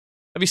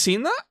 Have you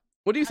seen that?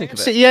 What do you think of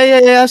it?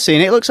 Yeah. I've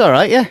seen it. It looks all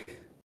right. Yeah.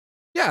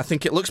 Yeah, I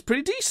think it looks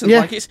pretty decent.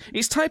 Yeah. Like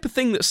it's type of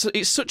thing that's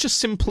it's such a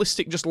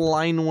simplistic, just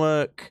line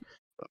work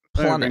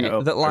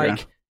planet that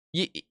like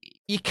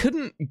you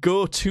couldn't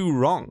go too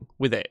wrong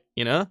with it.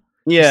 You know?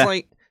 Yeah. It's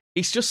like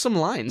it's just some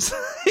lines.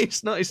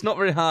 It's not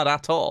very hard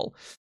at all.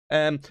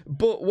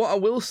 But what I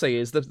will say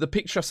is that the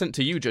picture I sent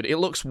to you, Judd, it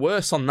looks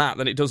worse on that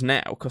than it does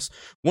now, because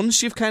once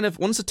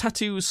the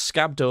tattoo's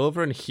scabbed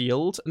over and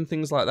healed and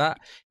things like that,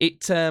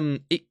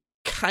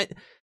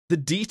 the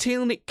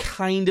detail in it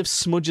kind of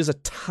smudges a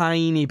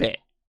tiny bit.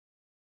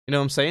 You know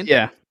what I'm saying?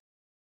 Yeah.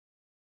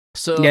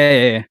 So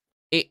yeah.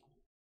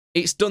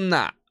 It's done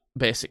that.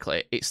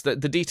 Basically, it's the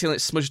detail in it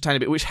smudged a tiny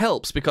bit, which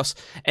helps because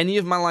any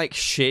of my like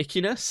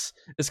shakiness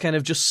is kind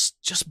of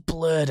just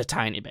blurred a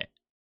tiny bit.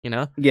 You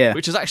know? Yeah.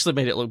 Which has actually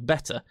made it look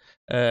better,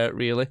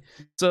 really.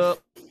 So,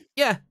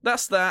 yeah,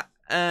 that's that.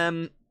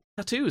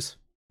 Tattoos.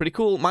 Pretty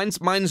cool.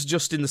 Mine's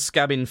just in the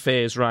scabbing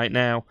phase right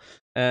now.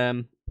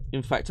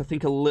 In fact, I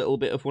think a little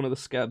bit of one of the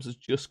scabs has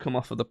just come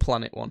off of the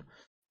planet one.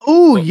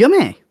 Oh,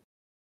 yummy.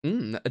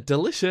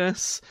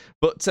 Delicious.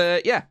 But,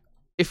 yeah,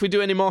 if we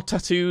do any more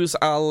tattoos,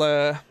 I'll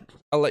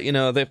let you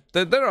know.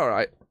 They're all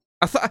right.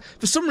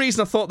 For some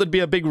reason, I thought there'd be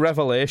a big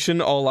revelation,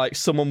 or like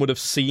someone would have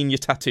seen your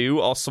tattoo,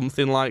 or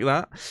something like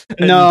that.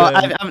 No,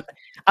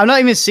 I've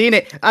not even seen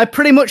it. I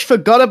pretty much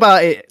forgot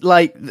about it.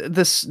 Like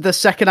the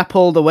second I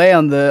pulled away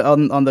on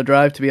the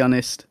drive, to be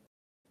honest.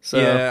 So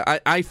yeah,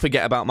 I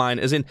forget about mine.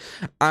 As in,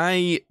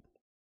 I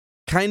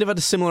kind of had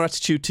a similar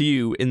attitude to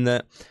you in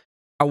that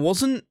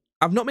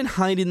I've not been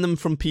hiding them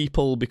from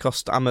people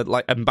because I'm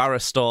like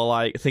embarrassed or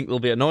like think they'll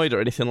be annoyed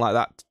or anything like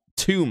that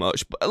too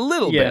much, but a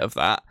little bit of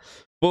that.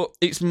 But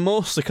it's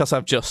mostly because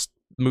I've just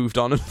moved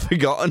on and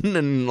forgotten,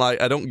 and like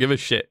I don't give a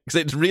shit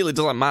because it really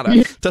doesn't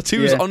matter.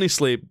 Tattoos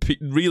honestly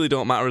really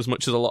don't matter as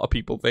much as a lot of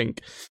people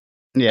think.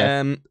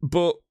 Yeah.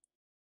 But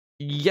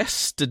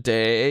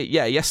yesterday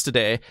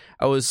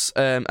I was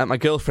at my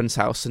girlfriend's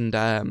house, and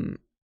I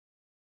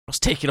was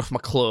taking off my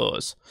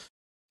clothes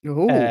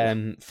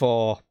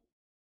for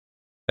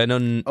an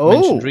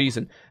unmentioned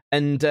reason.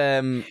 And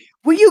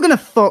were you gonna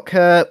fuck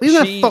her? Were you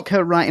gonna fuck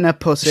her right in her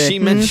pussy? She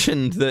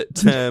mentioned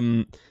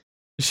that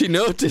she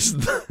noticed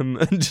them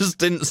and just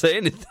didn't say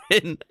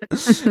anything.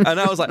 And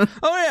I was like,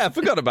 oh yeah, I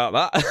forgot about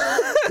that.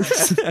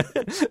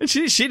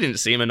 she didn't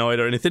seem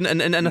annoyed or anything.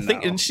 And I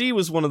think and she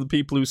was one of the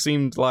people who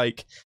seemed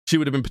like she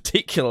would have been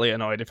particularly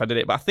annoyed if I did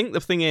it. But I think the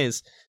thing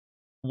is,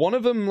 one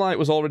of them like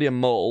was already a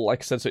mole,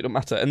 like I said, so it don't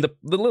matter. And the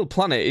little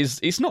planet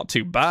it's not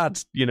too bad,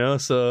 you know,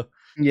 so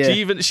yeah.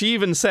 She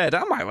even said,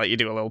 I might let you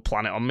do a little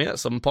planet on me at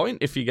some point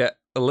if you get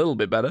a little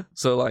bit better.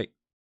 So like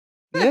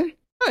I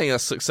think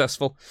that's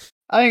successful.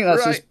 I think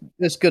that's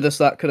as good as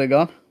that could have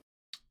gone.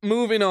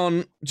 Moving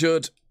on,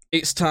 Judd,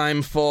 it's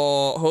time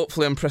for,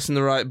 hopefully I'm pressing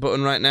the right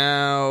button right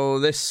now,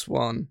 this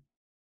one.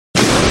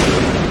 Freak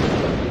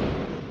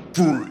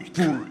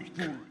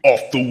of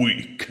the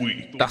week.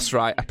 That's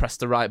right, I pressed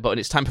the right button.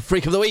 It's time for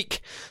Freak of the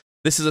Week.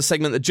 This is a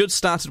segment that Judd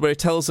started where he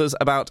tells us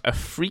about a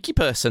freaky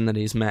person that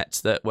he's met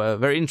that we're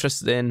very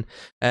interested in.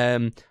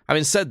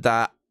 Having said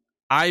that,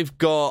 I've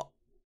got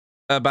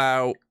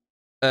about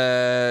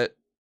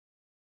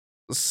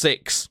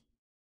six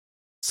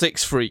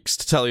freaks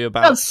to tell you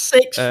about. That's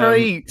 6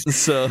 freaks.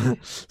 So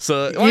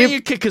why don't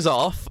you kick us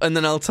off, and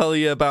then I'll tell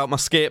you about my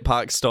skate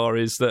park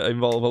stories that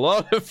involve a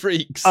lot of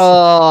freaks.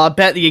 Oh, I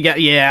bet you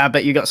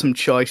got some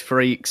choice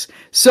freaks.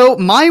 So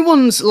my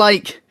one's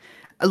like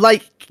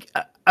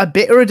a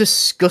bit of a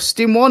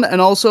disgusting one, and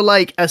also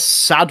like a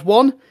sad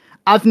one.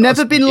 I've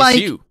never been like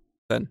you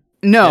then.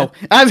 No,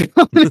 yeah.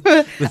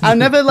 I've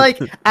never like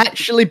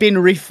actually been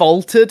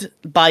refaulted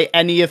by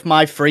any of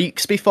my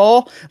freaks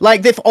before.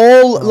 Like they've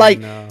all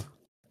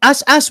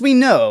as we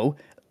know,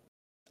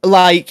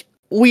 like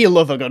we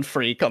love a good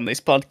freak on this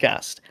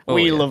podcast.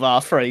 We love our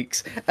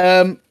freaks.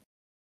 And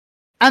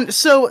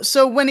so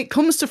when it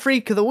comes to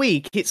Freak of the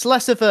Week, it's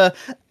less of a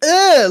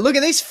look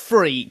at this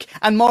freak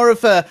and more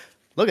of a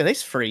look at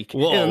this freak.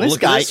 Whoa, Isn't this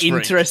guy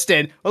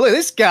interesting? Well, look at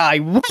this guy.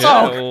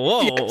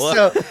 Whoa. Yeah, whoa.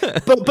 So,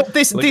 but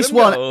this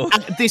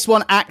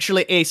one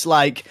actually is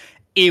like,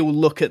 ew,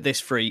 look at this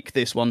freak.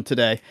 This one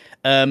today.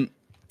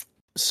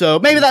 So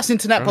maybe that's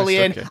internet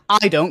bullying. Okay.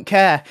 I don't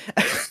care.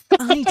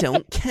 I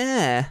don't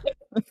care.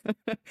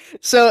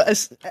 So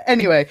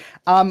anyway,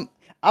 I'm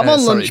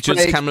on lunch break.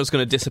 Judd's camera's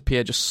going to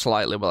disappear just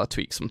slightly while I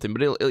tweak something,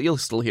 but you'll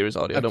still hear his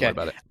audio. Okay. Don't worry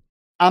about it.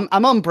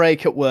 I'm on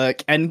break at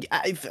work, and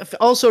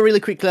also really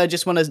quickly, I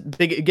just want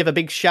to give a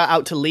big shout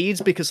out to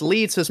Leeds, because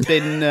Leeds has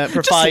been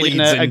providing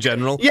just Leeds in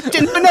general. Yeah,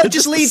 no,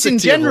 just Leeds in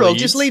general,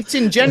 just Leeds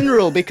in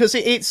general, because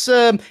it's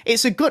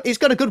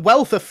got a good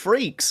wealth of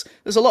freaks.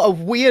 There's a lot of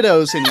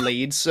weirdos in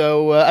Leeds,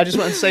 so I just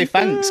want to say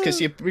thanks because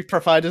you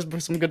provide us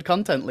with some good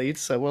content,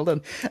 Leeds. So well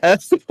done.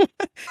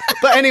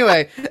 But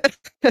anyway,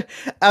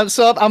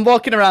 so I'm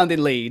walking around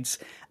in Leeds.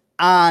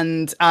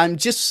 And I'm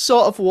just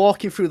sort of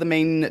walking through the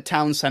main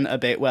town centre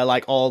bit where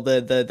like all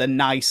the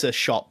nicer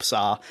shops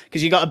are.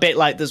 Because you got a bit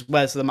like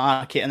where's the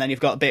market, and then you've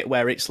got a bit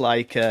where it's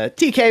like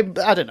TK,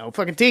 I don't know,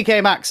 fucking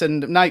TK Maxx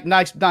and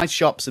nice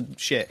shops and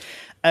shit.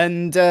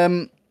 And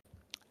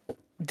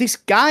this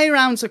guy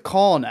rounds a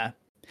corner,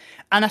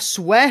 and I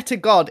swear to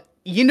God,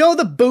 you know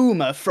the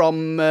boomer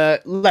from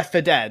Left 4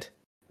 Dead?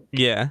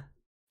 Yeah.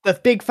 The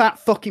big fat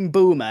fucking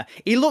boomer.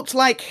 He looked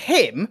like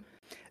him.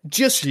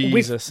 Just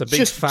Jesus, a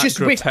big fat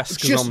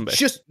grotesque zombie.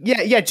 Just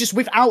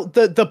without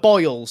the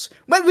boils.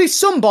 Well, with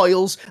some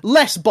boils,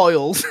 less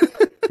boils.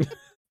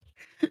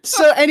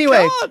 So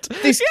anyway,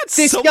 this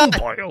guy,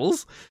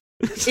 boils.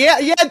 he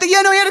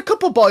had a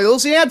couple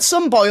boils. He had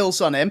some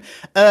boils on him.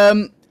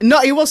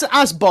 He wasn't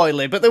as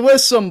boily, but there were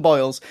some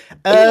boils.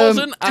 He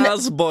wasn't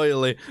as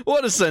boily.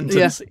 What a sentence.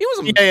 Yeah. He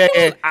wasn't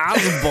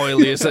as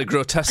boily as a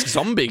grotesque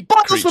zombie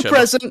Boils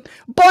creature.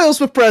 Boils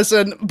were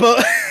present,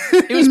 but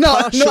he was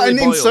not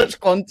in such boiled.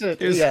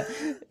 quantity. Yeah.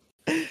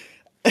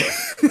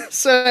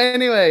 So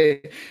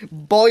anyway,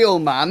 Boyle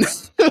man,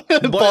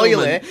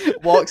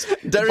 Boily walks.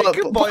 Derek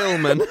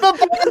Boyleman.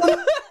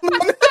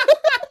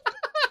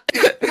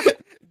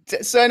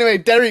 So anyway,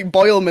 Derek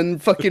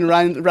Boyleman fucking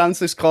rounds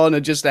this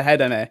corner just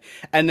ahead of me,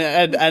 and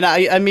I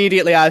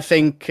immediately I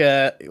think,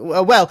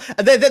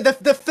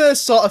 the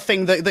first sort of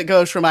thing that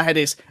goes through my head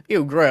is,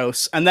 ew,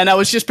 gross, and then I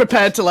was just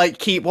prepared to like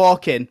keep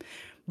walking,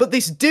 but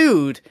this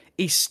dude,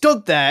 he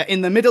stood there in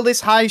the middle of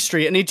this high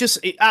street, and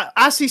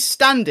as he's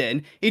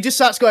standing, he just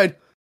starts going,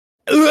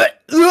 and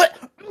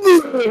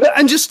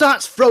just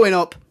starts throwing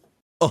up.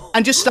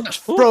 And just starts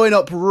throwing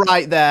up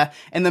right there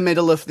in the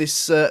middle of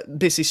this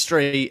busy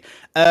street.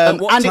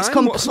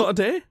 What sort of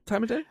day?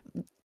 Time of day?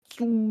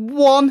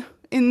 1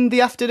 in the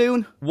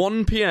afternoon.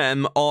 1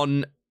 p.m.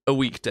 on a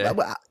weekday.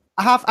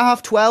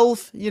 Half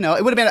 12. You know,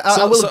 it would have been.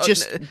 I will have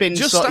just been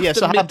just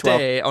after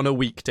midday on a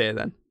weekday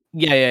then.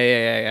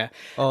 Yeah.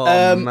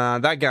 Oh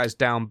man, that guy's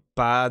down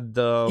bad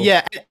though.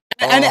 Yeah.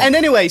 And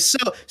anyway, so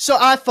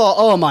I thought,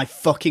 oh my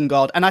fucking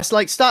god, and I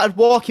like started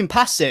walking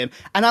past him,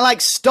 and I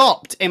like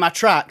stopped in my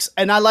tracks,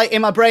 and I like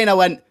in my brain I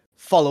went,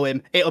 follow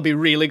him, it'll be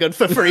really good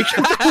for Freak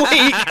of the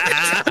Week.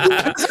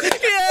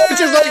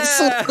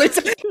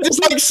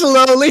 Just like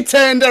slowly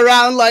turned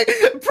around, like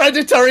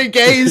predatory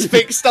gaze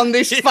fixed on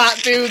this fat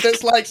dude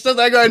that's like stood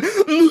there going,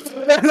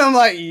 and I'm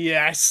like,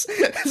 yes.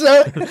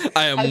 So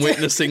I am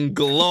witnessing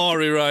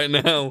glory right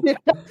now.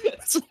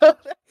 So,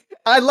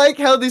 I like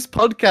how this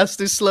podcast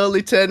has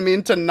slowly turned me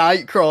into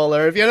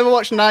Nightcrawler. Have you ever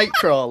watched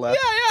Nightcrawler?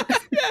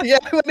 Yeah,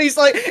 when he's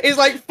like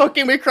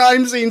fucking with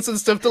crime scenes and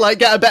stuff to like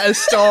get a better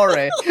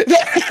story.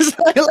 It's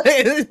like,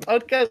 this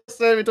podcast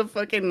turned me into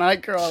fucking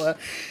Nightcrawler.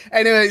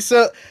 Anyway,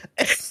 so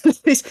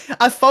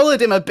I followed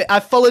him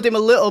a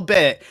little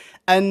bit,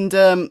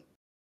 and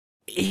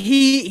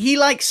he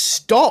like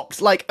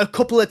stopped like a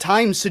couple of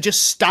times to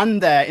just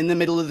stand there in the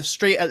middle of the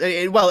street.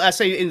 Well, I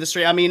say in the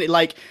street, I mean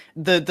like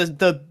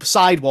the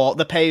sidewalk,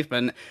 the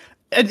pavement,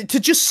 and to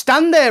just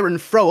stand there and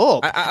throw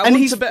up. I and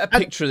want a better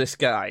picture of this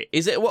guy.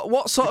 Is it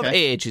what sort of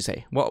age is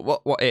he?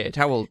 What age?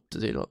 How old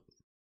does he look?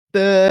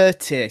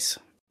 30s.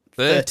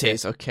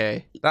 30s.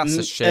 Okay, that's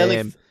a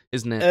shame,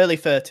 isn't it? Early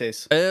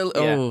 30s.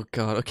 Oh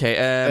god. Okay.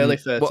 Early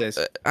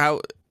 30s.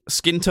 How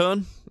skin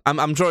tone?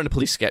 I'm drawing a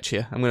police sketch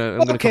here. I'm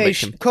gonna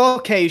convict him.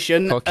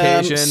 Caucasian.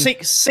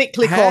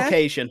 Sickly Hair?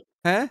 Caucasian.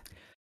 Hair?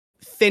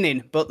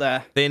 Thinning, but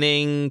there.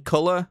 Thinning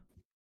colour?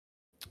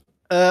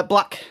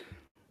 Black.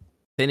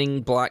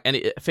 Thinning black.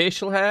 Any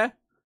facial hair?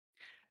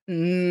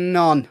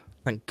 None.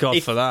 Thank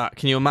God for that.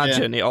 Can you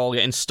imagine it all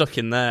getting stuck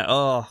in there?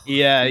 Oh,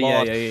 yeah,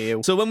 Lord. yeah.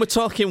 So when we're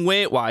talking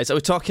weight-wise, are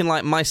we talking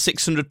like my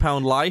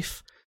 600-pound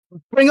life?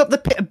 Bring up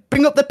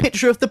the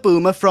picture of the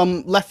boomer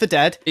from Left 4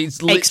 Dead.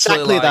 It's literally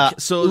exactly like,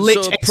 that. So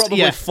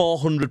probably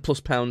 400 plus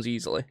pounds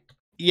easily.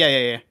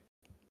 Yeah.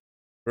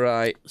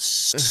 Right.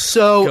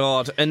 So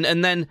God,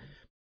 and then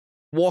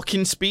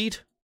walking speed.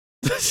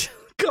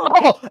 God.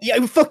 Oh,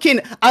 yeah, fucking.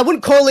 I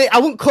wouldn't call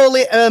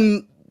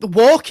it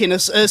walking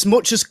as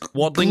much as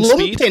waddling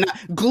glumping. speed.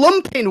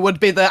 Glumping would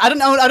be the. I don't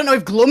know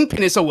if glumping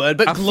is a word,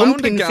 but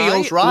glumping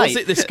feels right. Was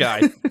it this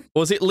guy?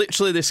 Was it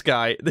literally this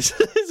guy? This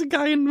is a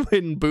guy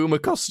in boomer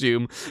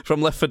costume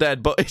from Left 4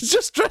 Dead, but he's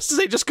just dressed as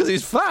it just because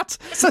he's fat.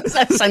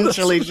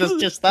 Essentially,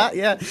 just that,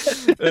 yeah.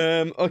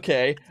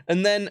 Okay,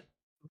 and then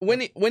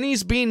when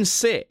he's being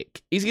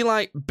sick, is he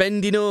like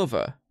bending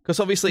over? Because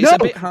obviously it's a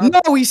bit hard.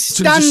 No, he's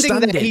standing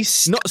there. He's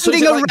standing so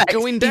is it like erect.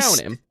 going down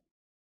him?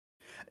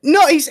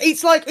 No,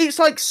 it's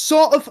like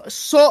sort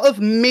of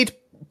mid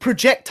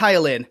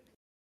projectile in.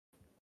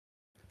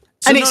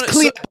 And it's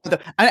clear.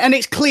 And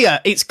it's clear.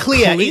 It's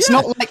clear. It's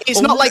not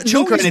like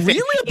junk or anything. He's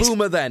really a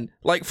boomer then,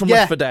 like from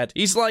Left 4 Dead.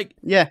 He's like,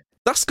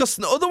 that's because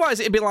otherwise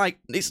it'd be like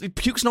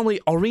puke's normally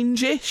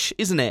orangish,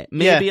 isn't it?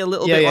 Maybe a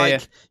little bit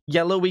like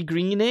yellowy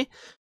greeny.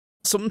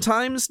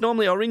 Sometimes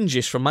normally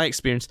orangish from my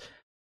experience.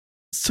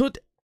 So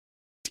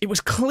it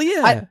was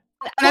clear.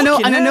 I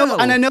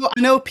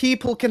know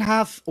people can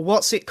have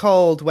what's it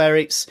called where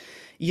it's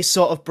you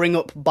sort of bring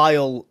up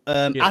bile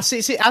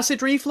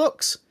acid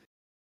reflux.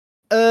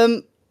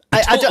 I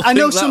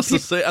know some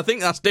people. I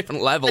think that's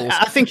different levels.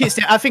 I think it's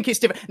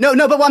different.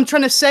 No, but what I'm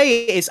trying to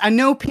say is, I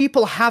know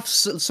people have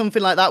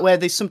something like that where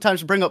they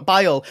sometimes bring up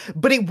bile,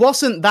 but it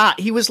wasn't that.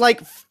 He was like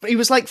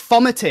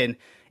vomiting.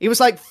 He was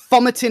like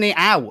vomiting it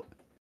out.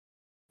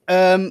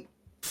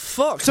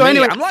 Fuck so me.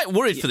 anyway, I'm like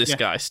worried for this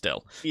guy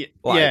still.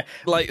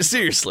 Like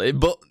seriously.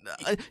 But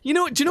do you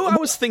know what I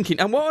was thinking?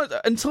 And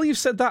until you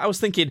said that, I was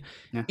thinking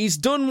he's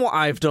done what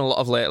I've done a lot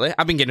of lately.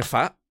 I've been getting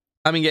fat.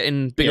 I've been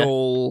getting big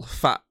old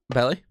fat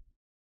belly.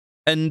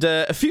 And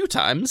a few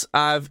times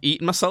I've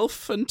eaten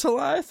myself until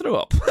I threw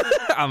up.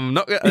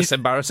 It's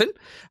embarrassing.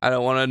 I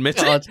don't want to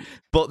admit it,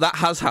 but that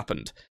has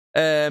happened.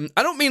 I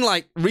don't mean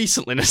like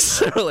recently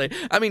necessarily.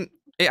 I mean,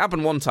 it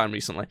happened one time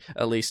recently,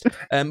 at least.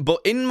 But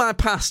in my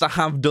past, I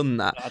have done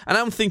that. And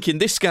I'm thinking,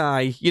 this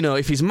guy,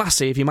 if he's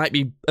massive, he might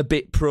be a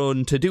bit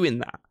prone to doing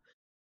that.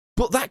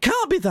 But that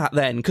can't be that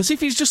then, because if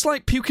he's just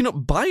like puking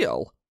up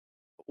bile.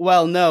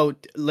 Well, no,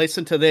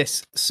 listen to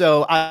this.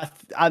 So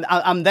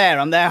I'm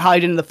there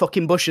hiding in the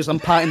fucking bushes. I'm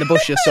parting the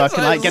bushes so I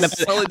can like get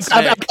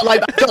I've got like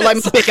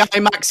my big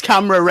IMAX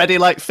camera ready,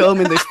 like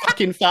filming this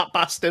fucking fat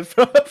bastard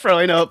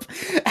throwing up.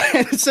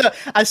 And so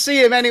I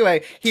see him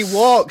anyway. He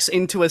walks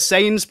into a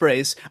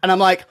Sainsbury's and I'm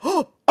like,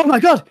 oh my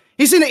God.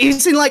 He's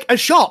in like a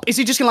shop. Is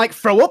he just gonna like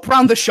throw up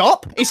around the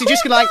shop? Is he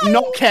just gonna like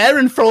not care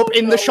and throw up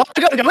in the shop?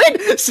 I gotta go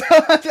in. So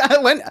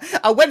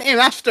I went in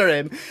after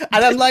him,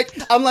 and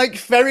I'm like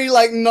very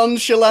like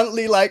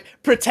nonchalantly like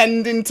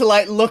pretending to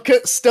like look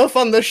at stuff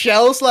on the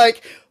shelves,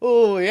 like,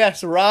 oh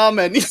yes,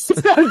 ramen.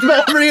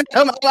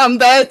 I'm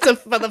there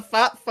for the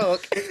fat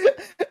fuck.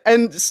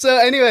 And so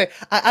anyway,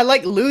 I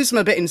like lose him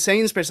a bit in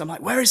Sainsbury's. I'm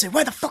like, where is he?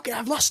 Where the fuck?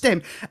 I've lost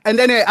him. And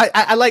anyway,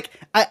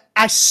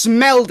 I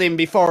smelled him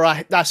before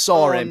I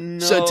saw him. No.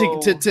 So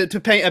to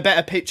paint a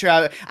better picture,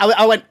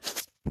 I went,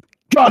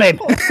 got him.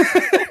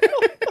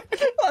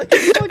 I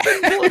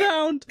fucking pull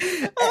down.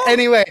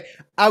 Anyway,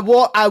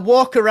 I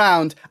walk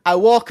around,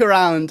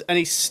 and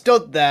he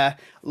stood there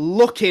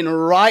looking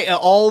right at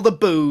all the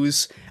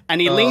booze,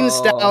 and he leans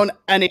down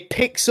and he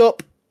picks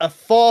up a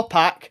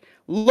 4-pack,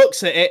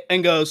 looks at it,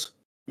 and goes,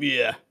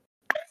 "Yeah."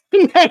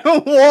 And then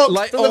walks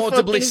Like to the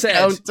audibly fucking said,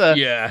 counter.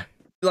 yeah.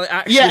 Like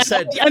actually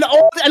said, and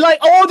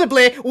like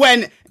audibly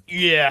went,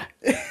 "Yeah."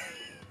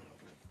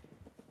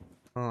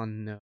 oh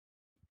no.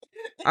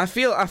 I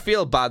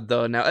feel bad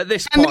though now. At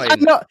this And point,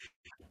 I'm not.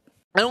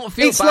 I don't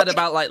feel It's bad like-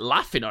 about like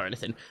laughing or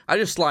anything. I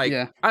just like,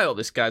 Yeah. I hope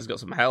this guy's got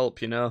some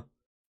help, you know.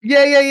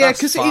 Yeah. That's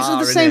Because it's at far,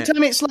 the same innit?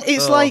 time,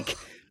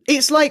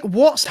 it's like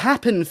what's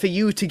happened for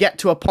you to get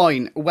to a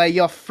point where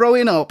you're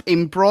throwing up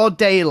in broad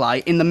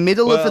daylight in the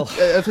middle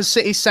of a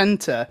city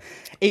centre.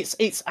 It's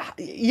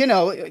you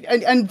know,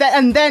 and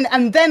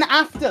then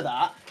after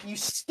that, you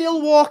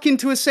still walk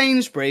into a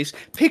Sainsbury's,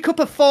 pick up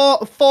a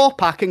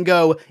 4-pack, and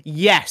go,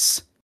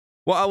 "Yes."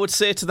 What I would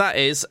say to that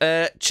is,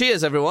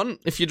 cheers everyone,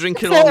 if you're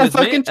drinking along with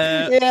me.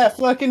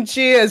 Fucking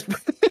cheers. I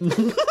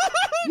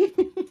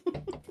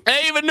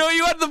didn't even know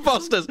you had the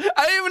Fosters.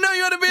 I didn't even know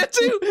you had a beer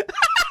too.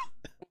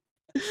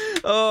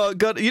 Oh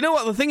god, you know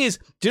what the thing is?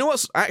 Do you know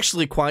what's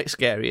actually quite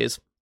scary is?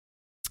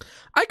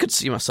 I could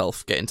see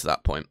myself getting to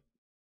that point.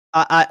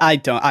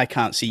 I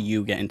can't see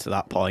you getting to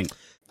that point.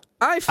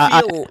 I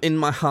feel in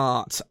my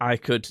heart I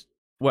could.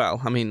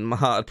 Well, I mean, my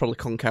heart would probably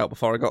conk out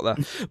before I got there,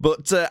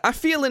 but I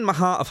feel in my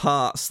heart of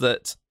hearts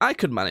that I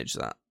could manage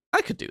that.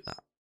 I could do that.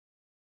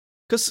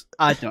 Because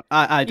I don't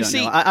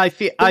see, know. I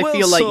feel like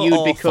so you'd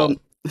awful, become.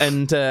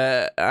 and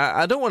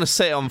I don't want to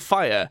set it on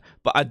fire,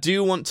 but I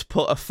do want to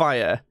put a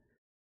fire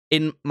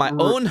in my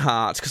own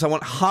heart because I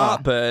want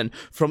heartburn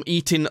from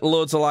eating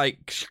loads of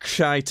like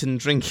shite and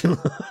drinking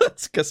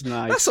loads. Because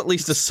that's at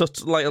least a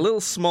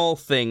little small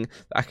thing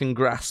that I can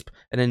grasp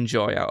and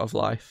enjoy out of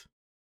life.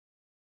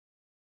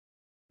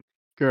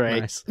 Great.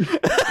 Nice. Do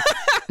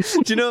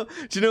you know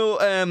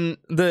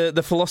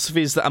the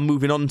philosophies that I'm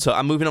moving on to?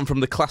 I'm moving on from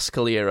the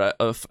classical era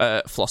of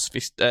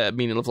philosophy,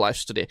 meaning of life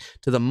study,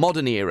 to the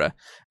modern era,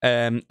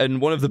 and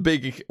one of the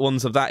big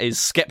ones of that is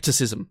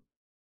skepticism.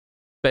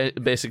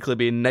 Basically,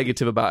 being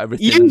negative about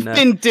everything. You've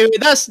been doing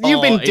that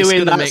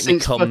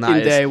since fucking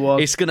day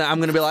one. I'm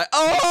gonna be like,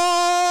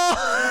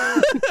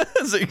 oh,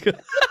 I'm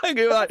gonna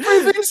be like,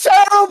 everything's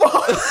terrible.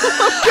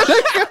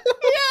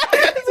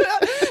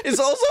 it's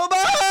all so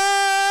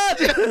bad.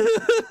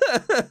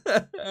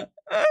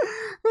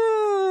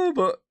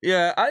 But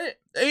yeah, it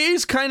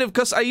is kind of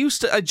because I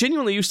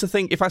genuinely used to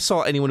think if I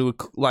saw anyone who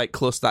would like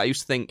close to that, I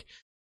used to think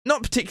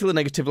not particularly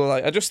negatively.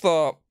 Like I just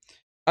thought,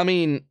 I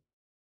mean,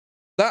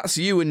 that's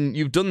you and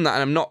you've done that,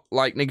 and I'm not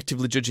like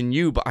negatively judging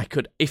you, but I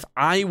could if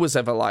I was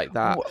ever like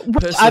that.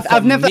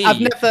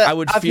 I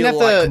would feel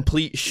like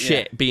complete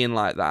shit being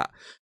like that.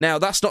 Now,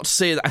 that's not to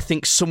say that I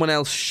think someone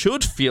else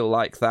should feel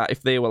like that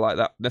if they were like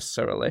that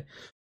necessarily.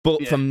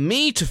 But for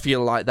me to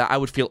feel like that, I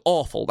would feel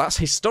awful. That's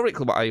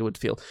historically what I would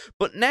feel.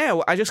 But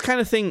now, I just kind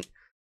of think,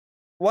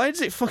 why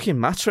does it fucking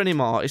matter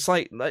anymore? It's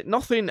like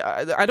nothing.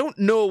 I don't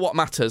know what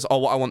matters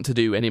or what I want to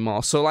do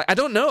anymore. So, like, I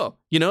don't know.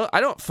 You know,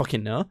 I don't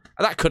fucking know.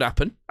 That could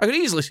happen. I could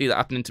easily see that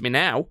happening to me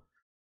now.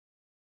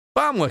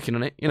 But I'm working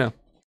on it, you know.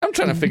 I'm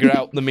trying to figure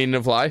out the meaning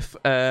of life.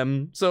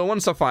 So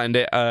once I find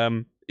it,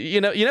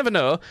 you know, you never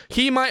know.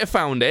 He might have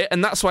found it,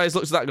 and that's why he's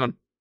looked at that and gone,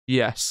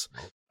 yes.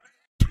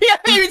 Yeah,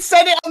 you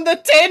said it on the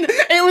tin.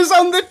 It was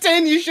on the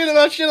tin.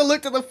 I should have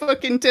looked at the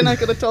fucking tin. I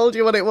could have told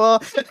you what it was.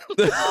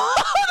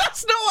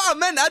 That's not what I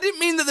meant. I didn't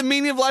mean that the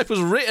meaning of life was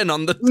written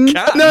on the can.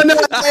 No.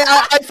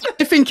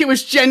 I think it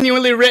was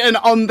genuinely written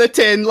on the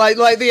tin. Like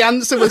the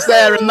answer was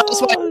there, and that's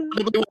why I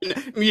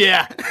went,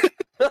 yeah.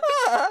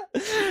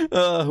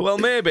 Well,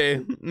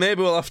 maybe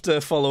we'll have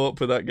to follow up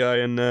with that guy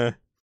and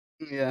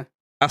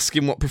ask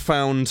him what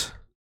profound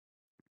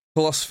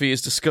philosophy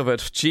is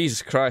discovered.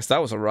 Jesus Christ,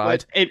 that was a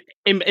ride.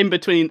 In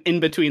between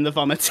the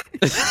vomit.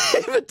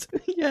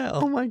 Yeah.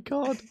 Oh my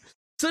god.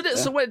 So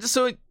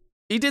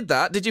he did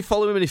that. Did you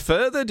follow him any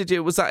further?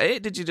 Was that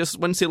it? Did you just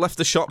once he left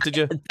the shop? Did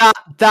you?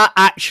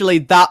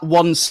 That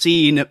one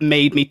scene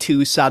made me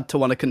too sad to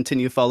want to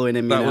continue following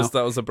him. That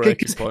was a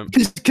breaking point.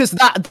 Because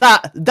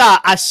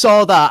that I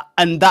saw that,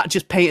 and that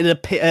just painted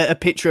a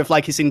picture of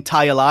like his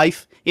entire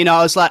life. You know,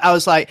 I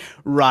was like,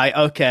 right,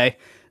 okay,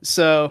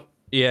 so.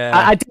 Yeah,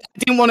 I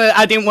didn't want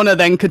to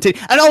then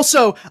continue, and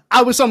also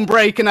I was on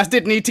break and I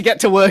did need to get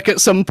to work at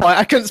some point.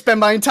 I couldn't spend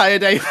my entire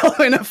day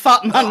following a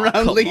fat man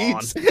around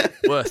Leeds.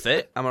 Worth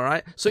it, am I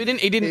right? So he didn't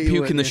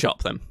puke in the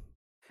shop then?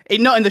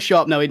 Not in the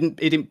shop. No, he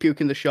didn't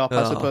puke in the shop.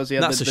 I suppose he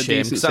had that's a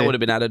shame because that would have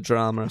been added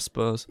drama, I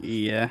suppose.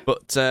 Yeah,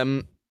 but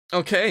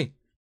okay,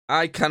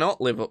 I cannot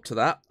live up to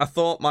that. I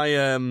thought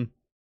my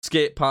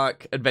skate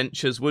park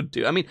adventures would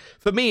do. I mean,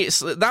 for me,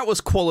 that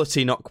was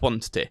quality, not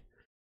quantity.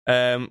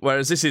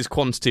 Whereas this is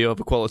quantity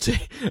over quality.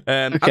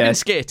 I've been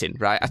skating,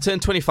 right? I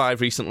turned 25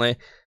 recently,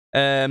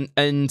 and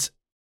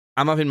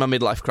I'm having my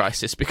midlife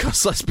crisis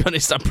because, let's be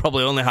honest, I'm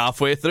probably only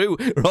halfway through.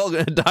 We're all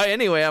going to die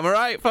anyway, am I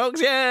right, folks?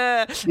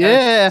 Yeah!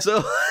 Yeah!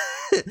 So,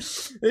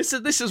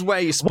 this is where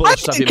you're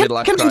supposed to have your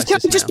midlife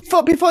crisis just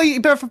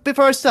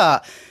before I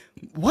start,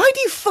 Why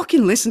do you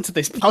fucking listen to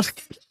this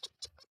podcast?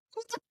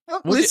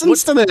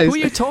 Listens to this. Who are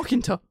you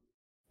talking to?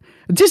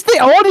 Just the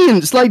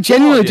audience, like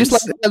genuinely, just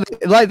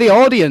like the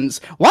audience.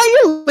 Why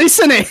are you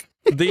listening?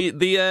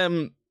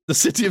 The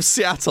city of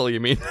Seattle, you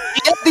mean?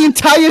 Yeah, the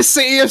entire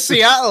city of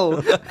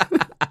Seattle.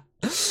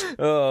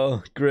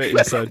 Oh, great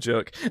inside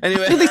joke.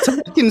 Anyway, What do they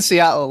talk in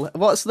Seattle?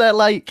 What's their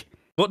like?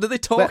 what do they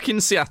talk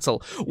in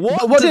Seattle?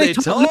 What do they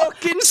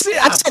talk in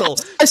Seattle?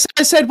 I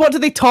said, what do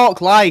they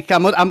talk like? I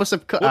must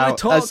have cut What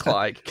do out. they talk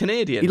like?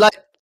 Canadian. Like,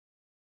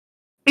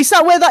 is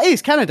that where that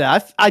is?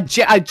 Canada? I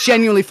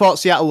genuinely thought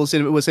Seattle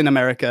was in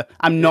America.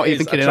 I'm not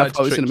even kidding. I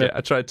thought it was in America.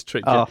 I tried to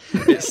trick Oh.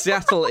 you. It's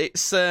Seattle.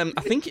 It's I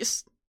think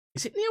it's.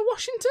 Is it near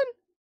Washington?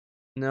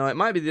 No, it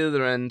might be the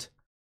other end.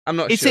 I'm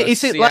not sure.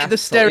 Is it like the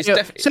Seattle.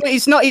 stereo? So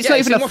it's not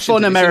even a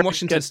fun American.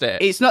 Washington State.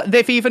 It's not.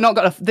 They've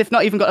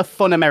not even got a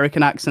fun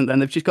American accent. Then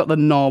they've just got the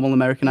normal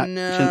American accent.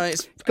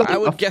 No, I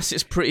would guess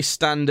it's pretty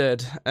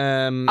standard.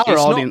 Our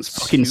audience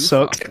fucking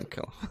suck.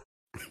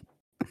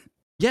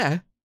 Yeah.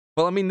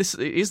 Well, I mean, this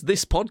is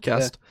this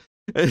podcast.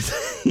 Do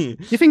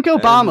you think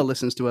Obama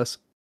listens to us?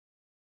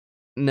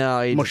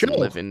 No, he Sure.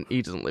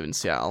 doesn't live in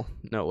Seattle.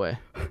 No way.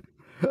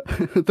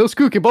 Those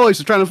kooky boys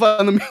are trying to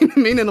find the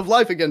meaning of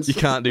life against. You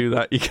can't do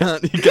that. You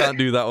can't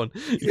do that one.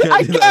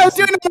 I can't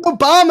do an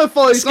Obama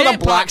voice. Not a Skate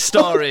black park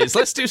stories.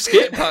 Let's do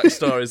skate park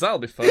stories. That'll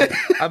be fun.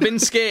 I've been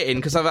skating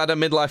because I've had a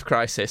midlife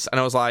crisis, and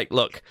I was like,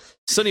 "Look,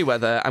 sunny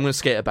weather. I'm going to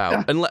skate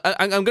about." And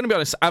I'm going to be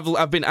honest.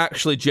 I've been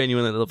actually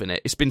genuinely loving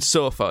it. It's been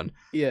so fun.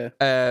 Yeah.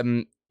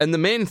 And the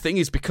main thing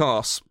is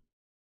because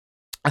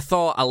I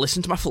thought I'll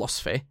listen to my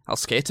philosophy. I'll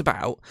skate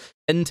about,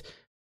 and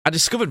I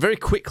discovered very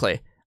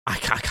quickly I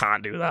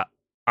can't do that.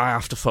 I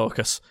have to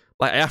focus.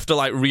 Like I have to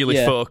really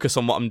focus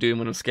on what I'm doing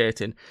when I'm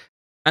skating,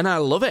 and I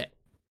love it.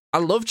 I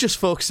love just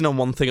focusing on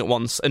one thing at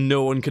once, and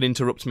no one can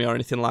interrupt me or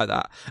anything like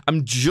that.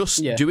 I'm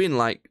just doing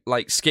like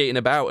skating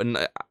about, and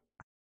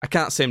I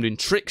can't say I'm doing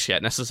tricks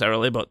yet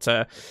necessarily, but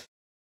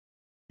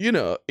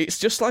it's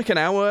just like an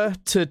hour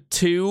to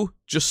two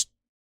just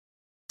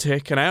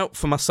taken out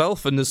for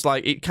myself, and there's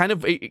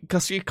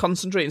because you're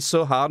concentrating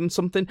so hard on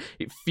something,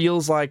 it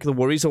feels like the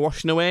worries are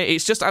washing away.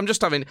 I'm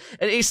just having,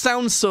 and it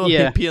sounds so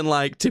hippie and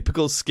like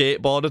typical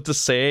skateboarder to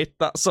say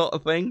that sort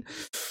of thing,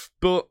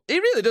 but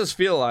it really does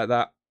feel like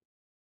that.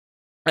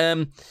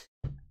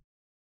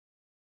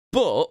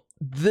 But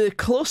the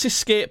closest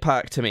skate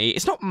park to me,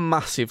 it's not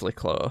massively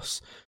close,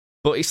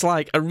 but it's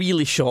like a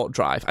really short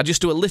drive. I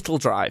just do a little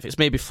drive. It's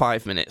maybe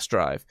 5 minutes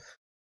drive.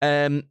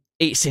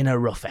 It's in a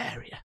rough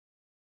area.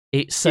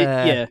 It's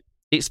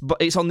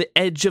on the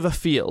edge of a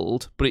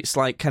field, but it's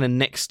like kind of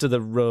next to the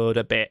road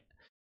a bit,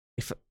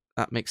 if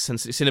that makes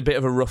sense. It's in a bit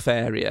of a rough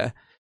area.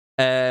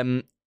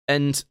 And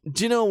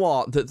do you know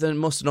what? The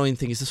most annoying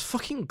thing is there's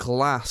fucking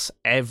glass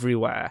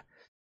everywhere.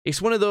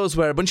 It's one of those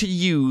where a bunch of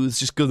youths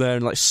just go there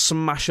and like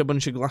smash a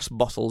bunch of glass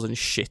bottles and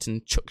shit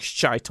and chuck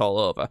shite all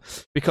over,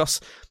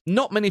 because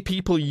not many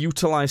people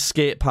utilise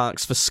skate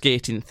parks for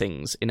skating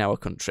things in our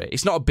country.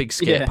 It's not a big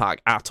skate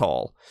park at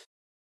all.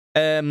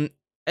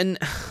 And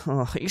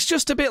it's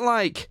just a bit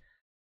like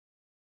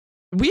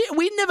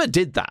we never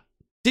did that.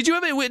 Did you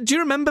ever? Do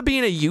you remember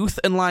being a youth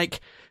and like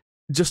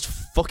just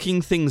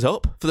fucking things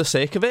up for the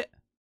sake of it?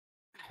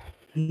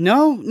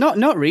 No,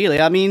 not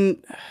really. I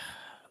mean,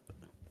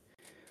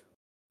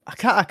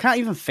 I can't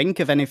even think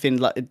of anything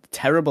like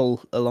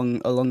terrible along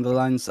the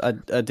lines I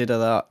did of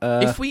that.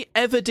 If we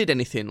ever did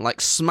anything like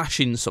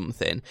smashing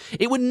something,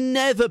 it would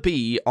never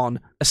be on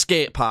a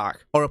skate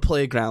park or a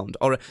playground,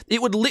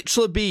 it would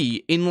literally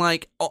be in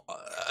like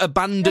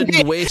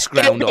abandoned waste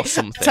ground or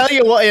something. Tell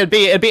you what, it'd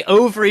be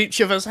over each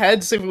of us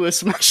heads if we were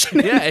smashing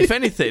it. Yeah, if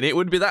anything, it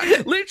would be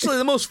that. Literally,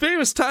 the most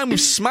famous time we've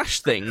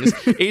smashed things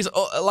is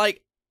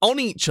like on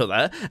each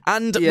other,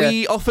 and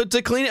we offered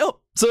to clean it up.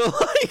 So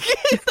like,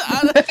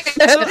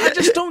 I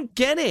just don't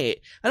get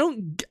it. I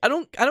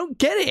don't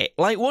get it.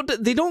 Like,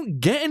 what? They don't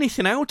get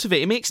anything out of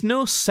it. It makes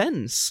no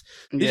sense.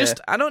 They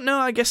I don't know.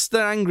 I guess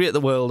they're angry at the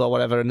world or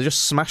whatever, and they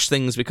just smash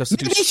things because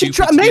they're too stupid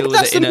to deal with it. Maybe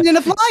that's the meaning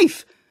of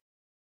life.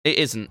 It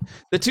isn't.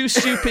 They're too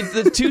stupid.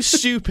 They're too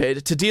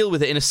stupid to deal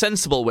with it in a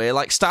sensible way,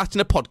 like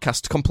starting a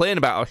podcast to complain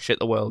about how shit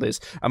the world is.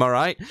 Am I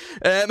right?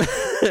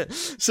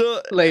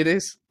 So,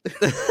 ladies.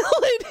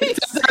 Ladies.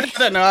 I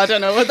don't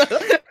know.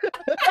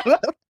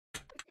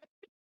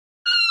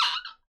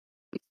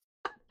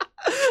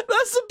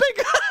 That's a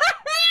big.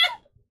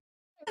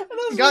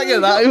 You can't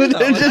get that. It was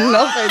just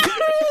nothing. It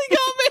really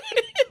got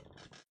me.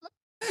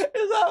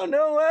 It's out of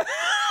nowhere.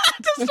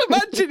 Just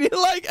imagine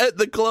you're like at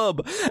the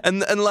club and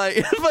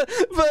like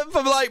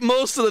for like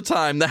most of the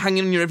time they're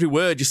hanging on your every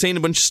word. You're saying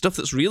a bunch of stuff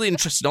that's really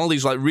interesting, all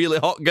these like really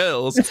hot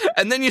girls,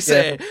 and then you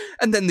say,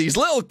 and then these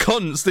little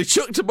cunts, they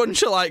chucked a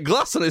bunch of like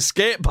glass on a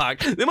skate park.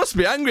 They must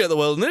be angry at the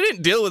world, and they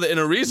didn't deal with it in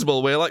a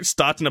reasonable way, like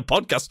starting a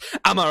podcast.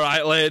 Am I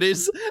right,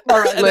 ladies?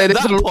 All right, and ladies.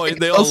 At that point,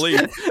 they all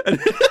leave.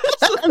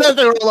 And then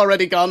they're all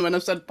already gone when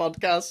I've said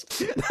podcast.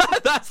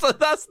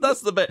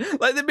 That's the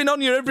bit. Like they've been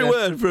on your every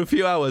word for a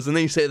few hours, and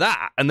then you say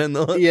that, and then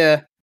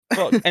Yeah.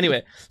 Fuck.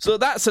 Anyway, so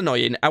that's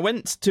annoying. I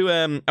went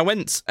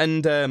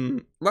and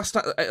last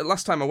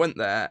time I went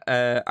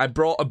there, I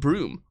brought a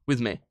broom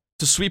with me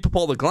to sweep up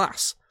all the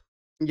glass.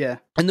 Yeah.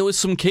 And there was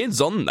some kids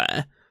on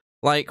there.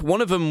 Like, one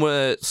of them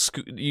were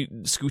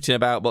scooting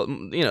about, but,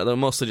 you know, they were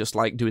mostly just,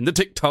 like, doing the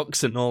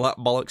TikToks and all that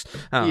bollocks.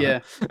 I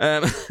don't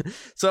know.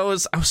 So I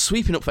was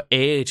sweeping up for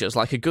ages,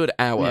 like a good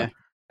hour.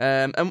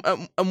 Yeah.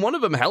 And one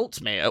of them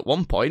helped me at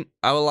one point.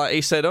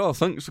 He said, "Oh,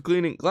 thanks for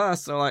cleaning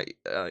glass." And I'm like,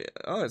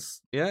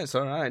 it's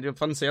all right. Do you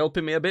fancy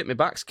helping me a bit? My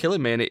back's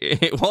killing me. And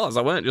it was.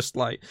 I weren't just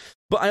like...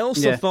 But I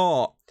also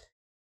thought...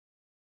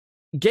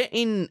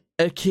 Getting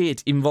a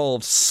kid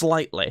involved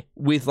slightly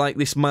with, like,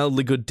 this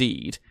mildly good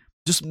deed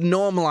just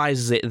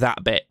normalizes it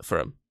that bit for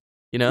him,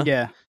 you know?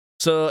 Yeah.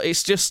 So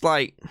it's just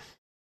like,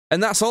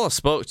 and that's all I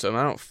spoke to him.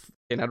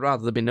 I'd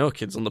rather there be no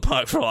kids on the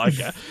park for like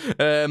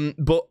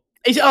but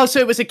so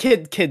it was a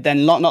kid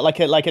then, not like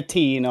a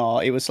teen,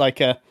 or it was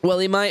like a... Well,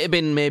 he might have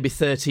been maybe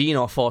 13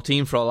 or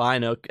 14 for all I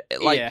know.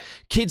 Like,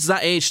 kids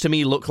that age to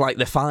me look like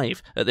they're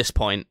 5 at this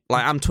point.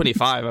 Like, I'm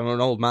 25, I'm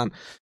an old man.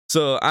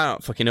 So, I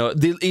don't fucking know.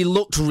 He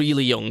looked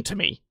really young to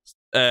me.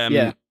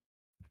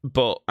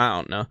 But,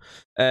 I don't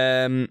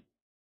know.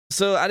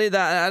 So I did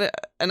that,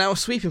 and I was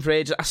sweeping for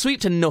ages. I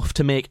sweeped enough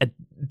to make a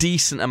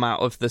decent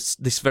amount of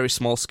this very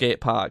small skate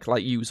park,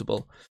 like,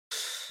 usable.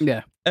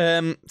 Yeah.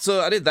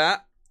 So I did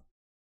that,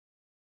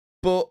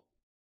 but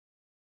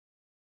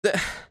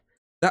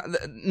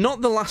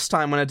not the last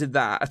time when I did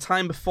that. A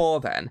time before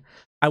then,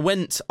 I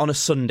went on a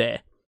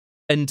Sunday,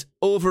 and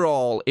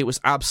overall, it was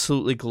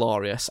absolutely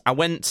glorious. I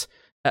went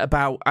at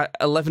about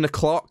 11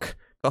 o'clock.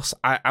 Because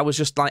I was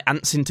just, like,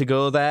 antsing to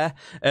go there.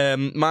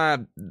 My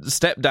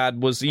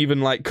stepdad was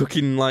even, like,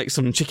 cooking, like,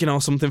 some chicken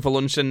or something for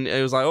lunch, and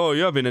he was like, "Oh,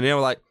 you having any?" I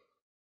was like,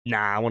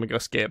 "Nah, I want to go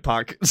skate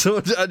park."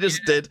 So I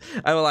just did.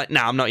 I was like,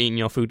 "Nah, I'm not eating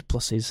your food."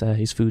 Plus, his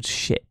food's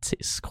shit.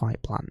 It's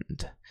quite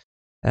bland.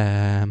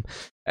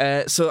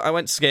 So I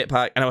went to skate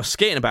park, and I was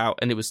skating about,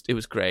 and it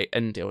was great,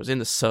 and it was in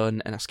the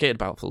sun, and I skated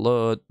about for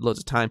loads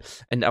of time,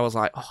 and I was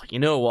like, "Oh, you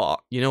know what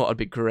would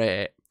be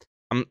great?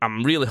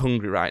 I'm really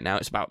hungry right now.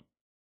 It's about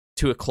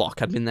 2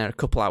 o'clock. I'd been there a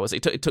couple hours.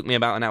 It took me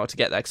about an hour to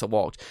get there because I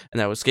walked, and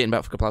then I was skating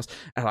about for a couple hours.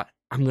 And I'm like,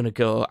 I'm gonna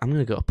go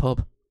a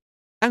pub.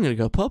 I'm gonna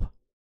go pub.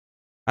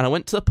 And I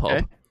went to the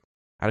pub,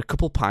 I had a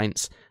couple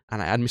pints,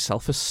 and I had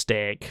myself a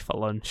steak for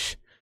lunch.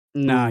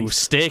 Nice. Ooh,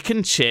 steak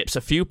and chips,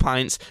 a few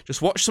pints,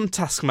 just watched some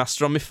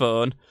Taskmaster on my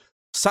phone,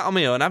 sat on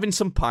my own, having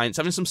some pints,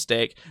 having some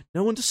steak,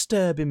 no one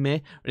disturbing me,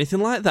 or anything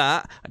like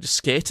that. I just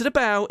skated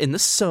about in the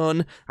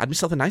sun, had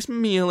myself a nice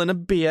meal and a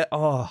beer.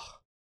 Oh,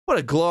 what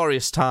a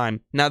glorious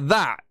time. Now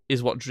that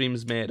is what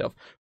dreams made of.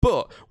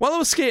 But while I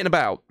was skating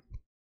about,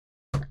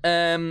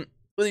 with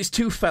these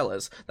two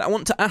fellas that I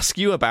want to ask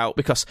you about,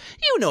 because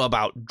you know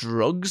about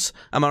drugs,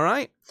 am I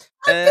right?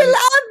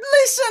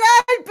 Listen,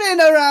 I've been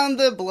around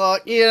the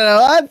block, you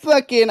know,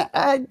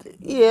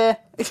 yeah.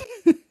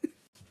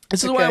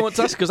 This is why I want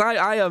to ask, because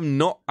I'm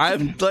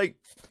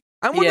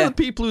one of the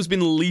people who's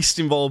been least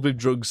involved with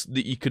drugs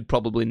that you could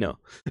probably know.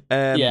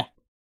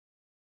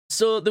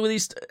 So there were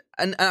these,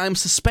 and I'm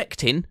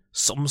suspecting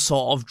some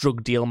sort of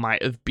drug deal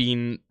might have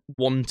been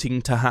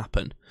wanting to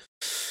happen.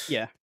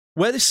 Yeah.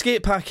 Where the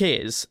skate park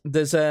is,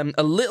 there's a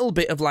little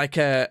bit of like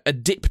a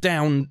dip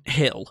down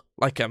hill,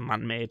 like a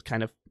man-made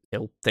kind of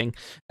hill thing.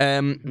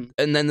 And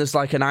then there's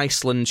like an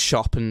Iceland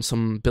shop and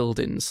some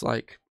buildings,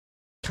 like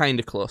kind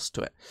of close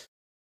to it.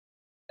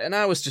 And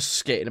I was just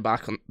skating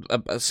about on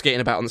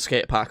the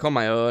skate park on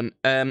my own.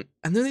 And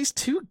there were these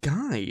two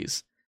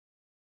guys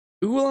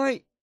who were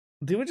like,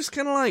 they were just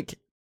kind of like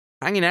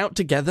hanging out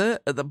together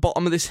at the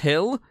bottom of this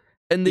hill,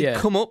 and they'd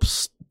come up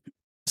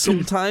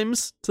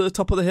sometimes to the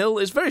top of the hill.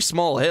 It's a very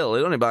small hill.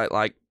 It's only about,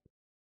 like,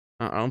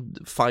 I don't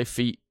know, 5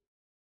 feet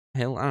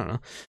hill. I don't know.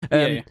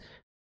 And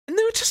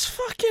they were just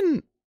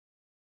fucking,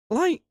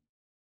 like,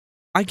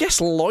 I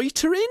guess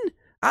loitering?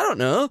 I don't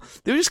know.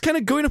 They were just kind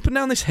of going up and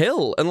down this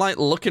hill and, like,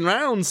 looking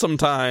around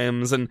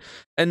sometimes and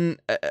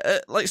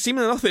like,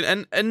 seeming nothing.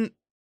 And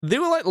they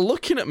were, like,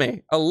 looking at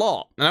me a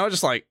lot. And I was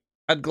just like,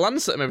 I'd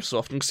glance at them every so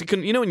often, because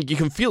when you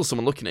can feel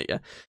someone looking at you.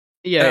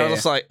 Yeah. And I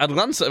was like, I'd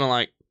glance at them and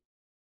like,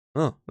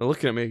 oh, they're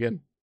looking at me again.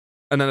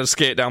 And then I'd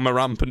skate down my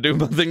ramp and do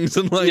my things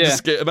and like just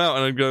skate them out,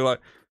 and I'd go like,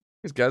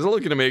 these guys are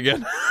looking at me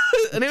again.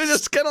 And it was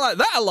just kind of like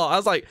that a lot. I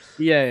was like,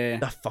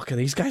 the fuck are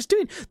these guys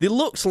doing? They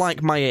looked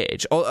like my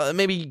age, or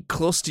maybe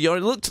close to your.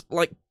 They looked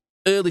like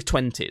early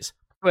 20s.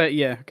 Well,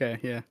 yeah.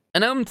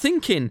 And I'm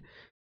thinking,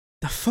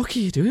 the fuck are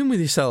you doing with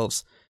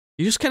yourselves?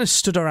 You just kind of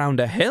stood around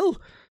a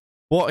hill.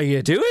 What are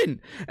you doing?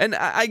 And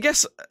I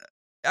guess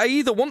I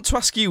either want to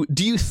ask you,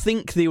 do you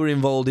think they were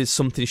involved in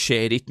something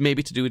shady,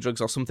 maybe to do with drugs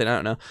or something, I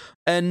don't know.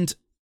 And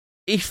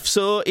if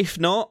so, if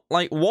not,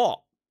 like, what?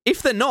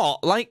 If they're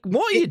not, like,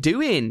 what are you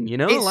doing? You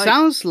know, it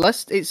sounds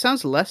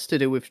less to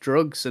do with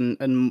drugs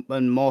and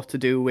more to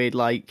do with,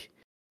 like,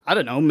 I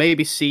don't know,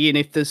 maybe seeing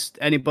if there's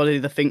anybody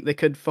that think they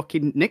could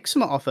fucking nick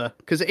some off her.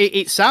 Because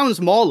it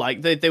sounds more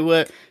like they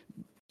were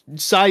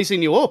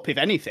sizing you up, if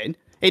anything.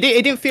 It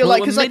didn't feel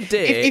like, because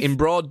midday in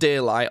broad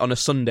daylight on a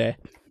Sunday.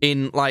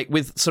 in like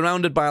with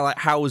surrounded by like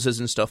houses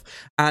and stuff,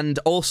 and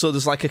also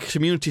there's like a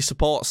community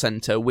support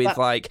center with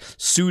like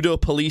pseudo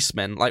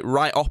policemen like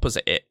right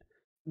opposite it.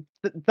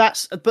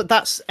 That's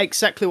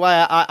exactly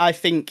why I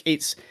think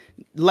it's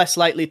less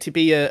likely to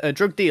be a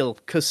drug deal,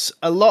 because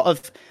a lot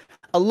of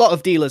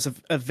dealers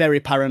are very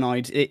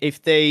paranoid.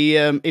 If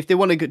they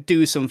want to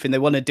do something, they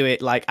want to do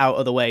it like out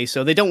of the way.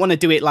 So they don't want to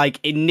do it like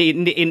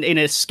in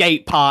a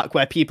skate park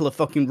where people are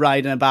fucking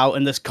riding about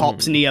and there's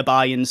cops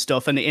nearby and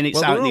stuff, and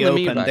it's out in the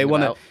open. They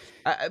want to.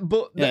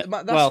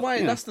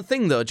 That's the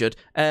thing though, Judd.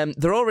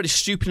 They're already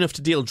stupid enough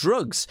to deal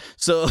drugs.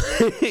 So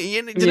do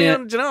you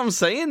know what I'm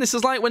saying? This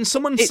is like when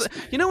someone's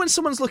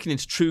looking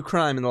into true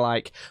crime and they're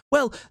like,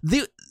 well,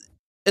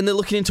 and they're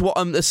looking into what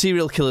a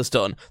serial killer's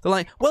done. They're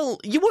like, well,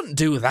 you wouldn't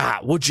do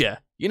that, would you?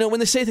 You know, when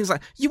they say things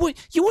like, you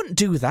wouldn't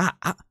do that.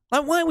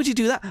 Like, why would you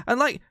do that? And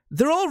like,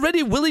 they're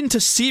already willing to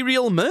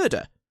serial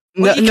murder.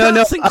 Like, you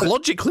can't think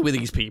logically with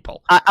these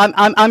people.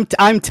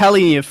 I'm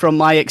telling you from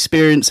my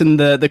experience in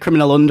the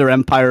criminal under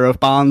empire of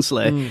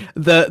Barnsley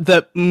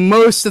that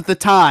most of the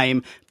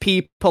time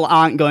people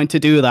aren't going to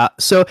do that.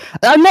 So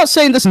I'm not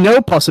saying there's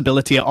no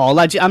possibility at all.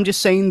 I'm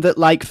just saying that,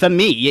 like, for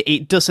me,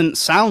 it doesn't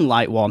sound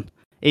like one.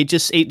 It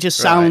just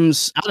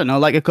sounds, I don't know,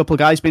 like a couple of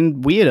guys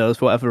being weirdos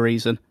for whatever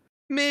reason.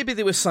 Maybe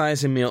they were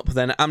sizing me up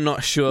then, I'm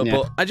not sure,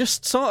 but I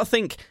just sort of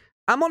think,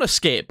 I'm on a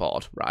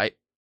skateboard, right?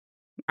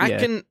 I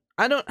don't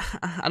know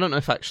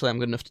if actually I'm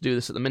good enough to do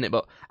this at the minute,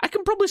 but I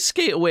can probably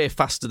skate away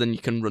faster than you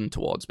can run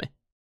towards me.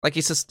 Like,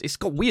 it's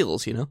got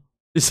wheels, you know?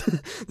 There's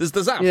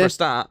that for a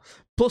start.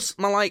 Plus,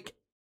 my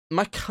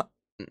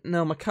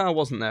car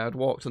wasn't there. I'd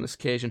walked on this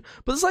occasion.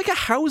 But there's like a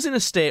housing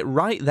estate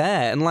right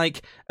there and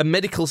like a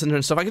medical centre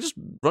and stuff. I could just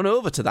run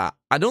over to that.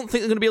 I don't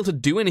think they're going to be able to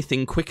do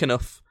anything quick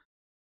enough.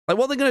 Like,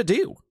 what are they going to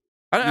do?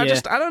 I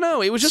don't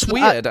know. It was just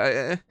weird.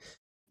 It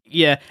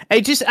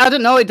just, I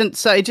don't know. It didn't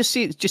say. It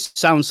just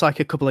sounds like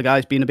a couple of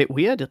guys being a bit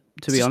weird,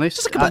 to be honest.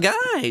 Just a couple of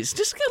guys.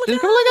 Just a couple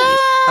of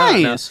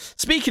guys.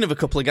 Speaking of a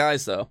couple of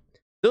guys, though,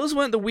 those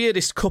weren't the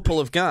weirdest couple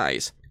of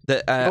guys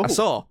that I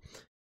saw.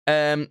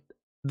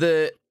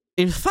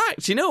 In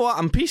fact, you know what?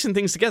 I'm piecing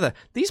things together.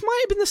 These might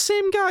have been the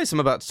same guys I'm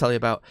about to tell you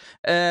about.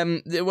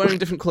 They're wearing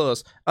different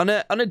clothes on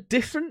a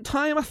different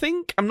time. I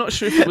think I'm not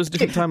sure if it was a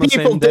different time on the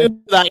same day. People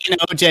do that, you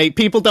know, Jake.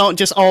 People don't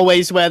just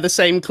always wear the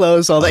same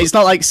clothes. Or it's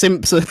not like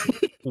Simpson.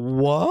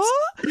 What?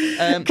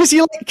 Because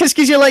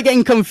you're like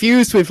getting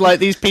confused with like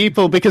these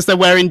people because they're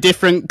wearing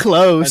different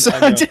clothes.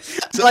 I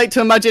just like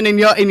to imagine in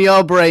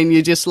your brain,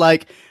 you're just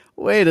like,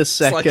 wait a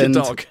second.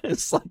 It's like a dog.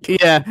 It's like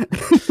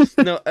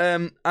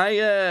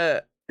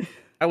no.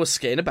 I was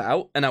skating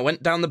about, and I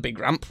went down the big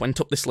ramp,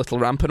 went up this little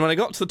ramp, and when I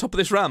got to the top of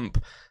this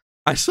ramp,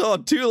 I saw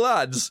two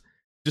lads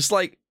just,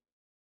 like,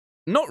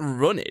 not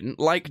running,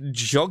 like,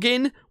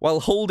 jogging,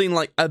 while holding,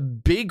 like, a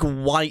big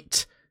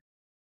white,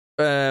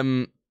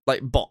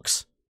 like,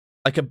 box.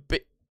 Like,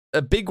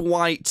 a big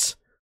white...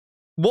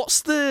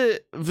 What's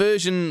the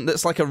version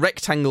that's like a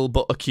rectangle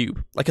but a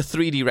cube? Like a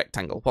 3D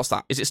rectangle. What's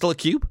that? Is it still a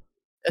cube?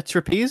 A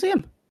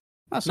trapezium?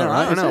 That's no, all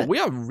right. I don't know. We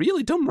are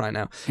really dumb right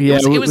now. Yeah,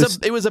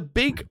 it was a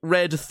big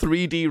red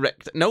 3D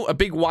a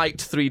big white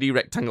 3D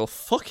rectangle.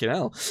 Fucking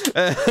hell.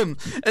 And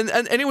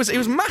it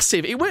was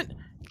massive. It went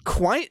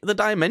quite the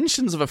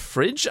dimensions of a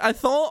fridge, I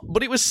thought,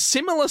 but it was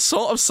similar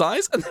sort of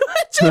size, and they were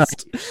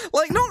just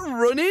like not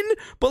running,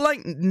 but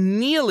like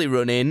nearly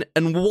running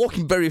and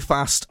walking very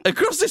fast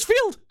across this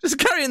field, just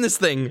carrying this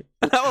thing.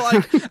 And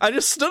I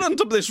just stood on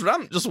top of this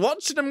ramp, just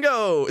watching them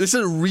go. This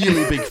is a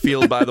really big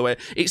field, by the way.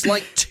 It's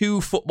like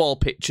 2 football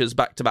pitches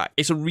back to back.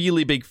 It's a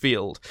really big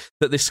field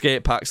that this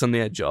skate park's on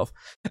the edge of,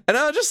 and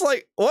I was just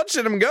like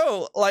watching them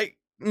go, like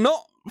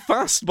not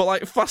fast, but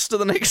like faster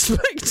than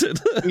expected.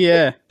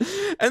 Yeah.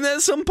 And then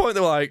at some point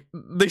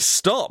they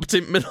stopped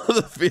in the middle of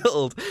the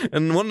field,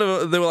 and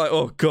they were like,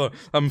 oh god,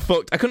 I'm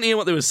fucked. I couldn't hear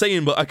what they were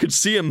saying, but I could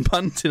see them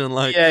panting and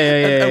like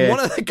and one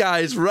of the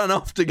guys ran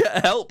off to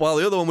get help while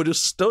the other one were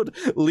just stood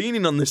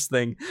leaning on this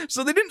thing.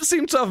 So they didn't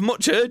seem to have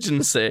much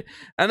urgency,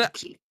 and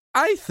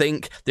I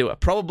think they were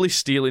probably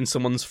stealing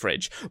someone's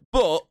fridge,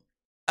 but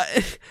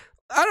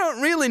I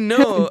don't really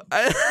know.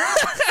 I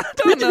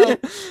don't know.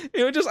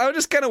 I was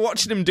just kind of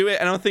watching him do it,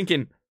 and I'm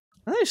thinking,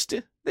 those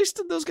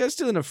guys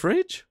still in a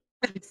fridge?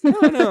 I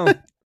don't know.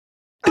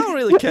 I don't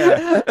really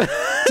care.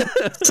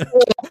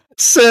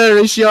 Sir,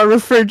 is your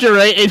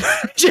refrigerator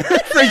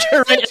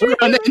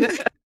running?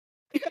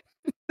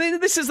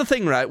 This is the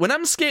thing, right? When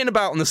I'm skating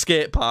about on the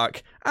skate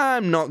park,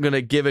 I'm not going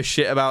to give a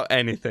shit about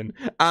anything.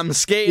 I'm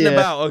skating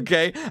about,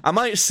 okay? I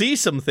might see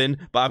something,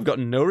 but I've got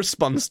no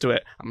response to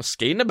it. I'm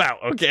skating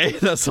about, okay?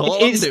 That's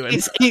all I'm doing.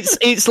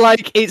 It's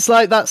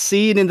like that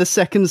scene in the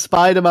second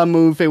Spider-Man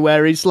movie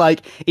where he's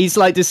like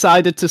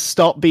decided to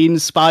stop being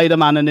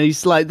Spider-Man, and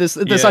he's like there's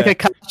like a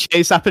car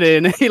chase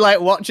happening, and he like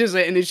watches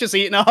it and he's just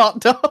eating a hot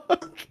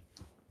dog.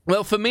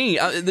 Well, for me,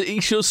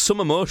 he shows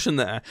some emotion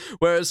there,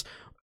 whereas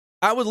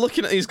I was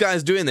looking at these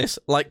guys doing this,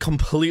 like,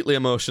 completely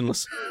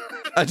emotionless.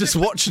 I just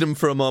watched them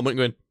for a moment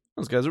going,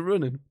 those guys are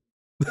running.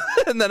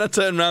 And then I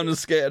turned around and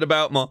skated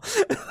about more.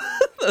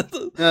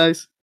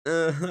 Nice.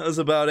 That was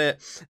about it.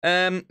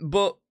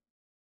 But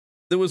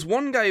there was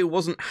one guy who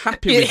wasn't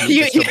happy with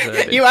me just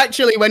observing. You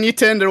actually, when you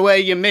turned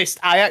away, you missed.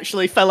 I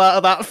actually fell out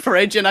of that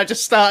fridge and I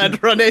just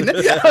started running.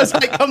 I was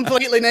like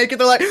completely naked.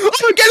 They're like,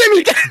 "Oh, get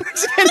him!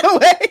 Get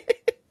away!"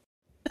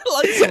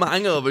 Like some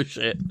hangover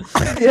shit.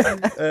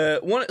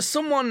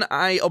 Someone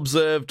I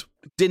observed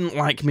didn't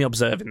like me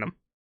observing them.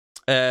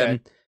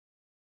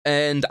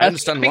 And I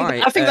understand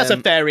why. I think that's a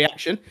fair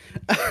reaction.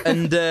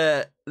 And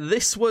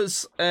this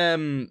was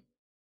one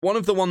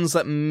of the ones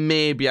that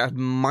maybe I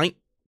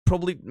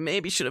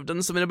maybe should have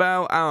done something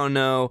about. I don't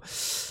know.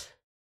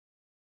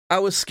 I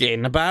was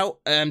skating about,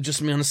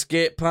 just me on a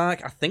skate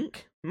park, I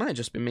think. Might have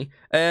just been me.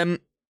 And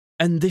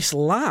this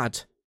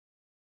lad,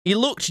 he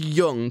looked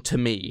young to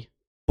me,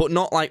 but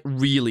not like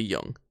really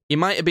young. He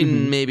might have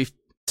been maybe,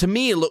 to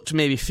me, he looked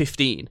maybe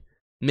 15,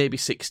 maybe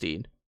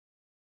 16.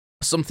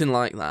 Something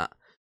like that.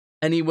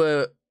 And he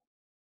were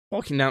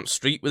walking down the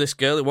street with this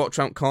girl. He walked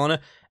around the corner,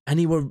 and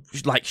he were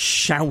like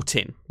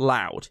shouting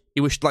loud. He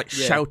was like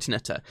shouting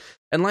at her,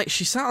 and like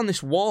she sat on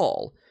this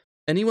wall,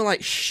 and he were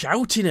like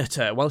shouting at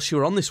her while she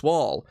were on this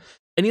wall,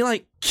 and he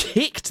like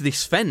kicked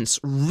this fence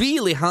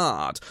really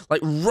hard, like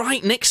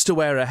right next to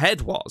where her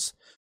head was,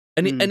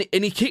 and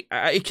he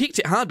kicked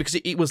it hard because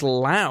it was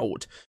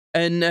loud,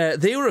 and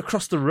they were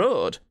across the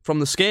road from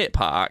the skate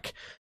park,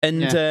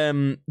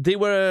 and they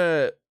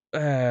were.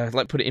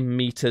 Like put it in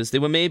meters, they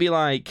were maybe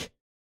like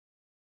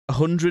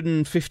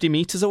 150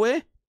 meters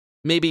away,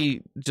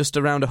 maybe just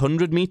around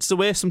 100 meters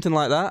away, something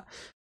like that.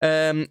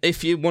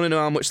 If you want to know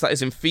how much that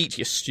is in feet,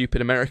 you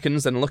stupid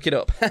Americans, then look it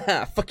up.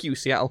 Fuck you,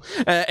 Seattle.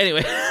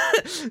 Anyway,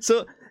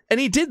 and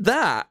he did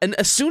that, and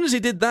as soon as he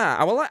did that,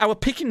 I was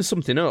picking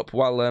something up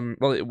when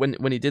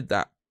he did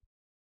that,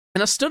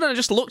 and I stood and I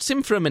just looked at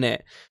him for a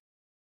minute.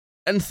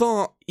 And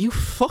thought, you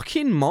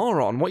fucking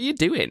moron, what are you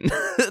doing?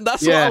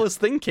 That's what I was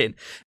thinking.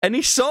 And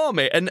he saw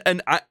me, and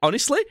I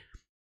honestly,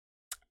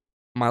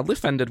 mildly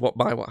offended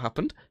by what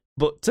happened,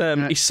 but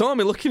he saw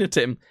me looking at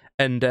him,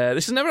 and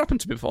this has never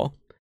happened to me before,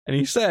 and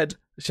he said,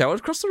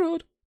 shouted across the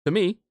road to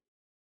me.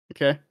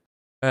 Okay.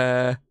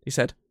 He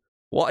said,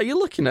 what are you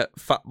looking at,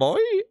 fat boy?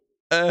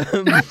 I've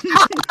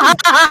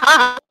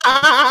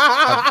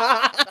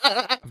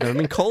never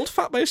been called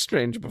fat by a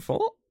stranger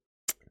before.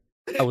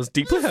 I was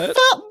deeply hurt.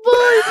 Fat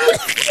boy!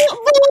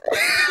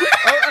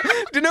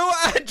 Do you know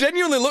what? I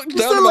genuinely looked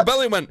down at my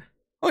belly and went,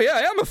 oh yeah,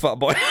 I am a fat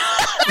boy.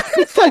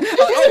 Yeah,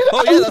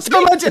 that's me.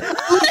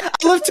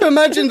 I love to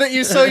imagine that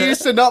you're so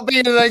used to not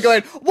being and then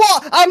going,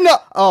 what? I'm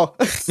not. Oh.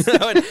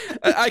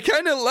 I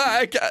kind of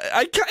like.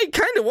 It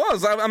kind of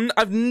was.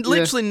 I've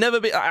literally never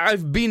been.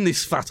 I've been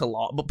this fat a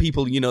lot, but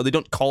people, they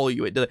don't call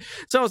you it, do they?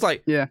 So I was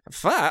like,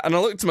 fat, and I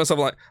looked to myself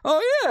like,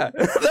 oh yeah,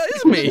 that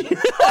is me.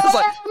 I was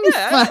like,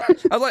 yeah.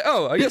 I was like,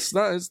 oh, I guess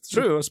that is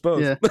true, I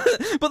suppose. Yeah.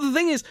 But the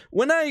thing is,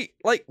 when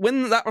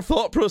that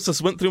thought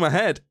process went through my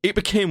head, it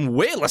became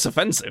way less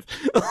offensive.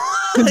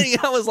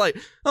 I was like,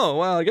 oh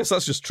well, I guess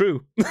that's just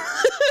true.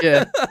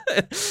 Yeah.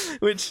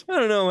 Which, I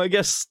don't know, I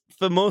guess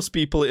for most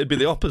people it'd be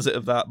the opposite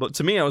of that, but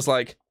to me I was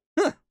like,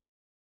 I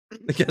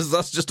guess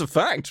that's just a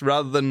fact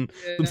rather than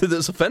something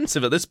that's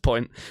offensive at this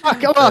point. I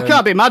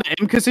can't be mad at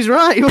him because he's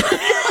right.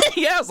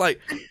 Yeah, I was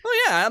like,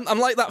 oh yeah, I'm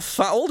like that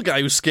fat old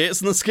guy who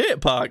skates in the skate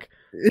park.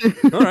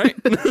 All right.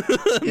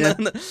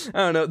 Then,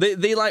 I don't know.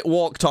 They like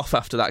walked off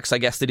after that because I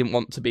guess they didn't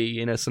want to be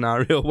in a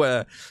scenario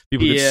where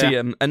people could see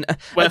him. And at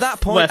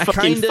that point, where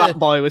fucking fat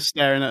boy was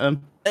staring at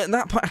him. At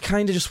that point, I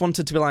kind of just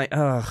wanted to be like,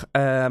 I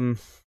don't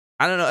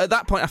know. At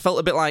that point, I felt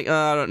a bit like,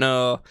 I don't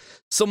know,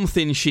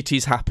 something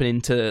shitty's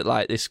happening to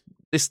like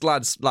this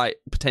lad's like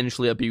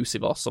potentially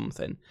abusive or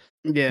something.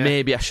 Yeah.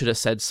 Maybe I should have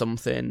said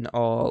something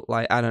or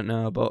like I don't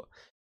know, but.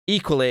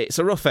 Equally, it's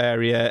a rough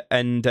area,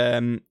 and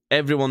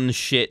everyone's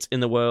shit in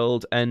the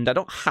world, and I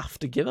don't have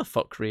to give a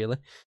fuck, really.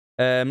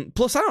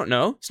 Plus, I don't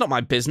know. It's not my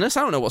business.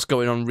 I don't know what's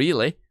going on,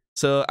 really.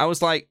 So I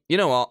was like, you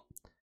know what?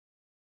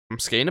 I'm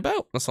skating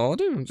about. That's all I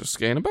do. I'm just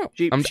skating about.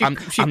 I'm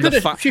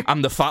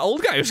the fat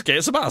old guy who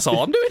skates about. That's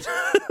all I'm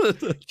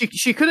doing.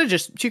 She could have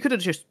just,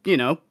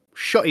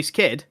 shot his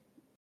kid.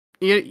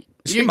 You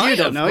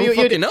don't know. You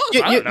don't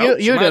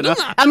know.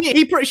 I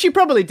mean, she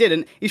probably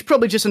didn't. He's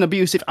probably just an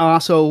abusive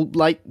arsehole,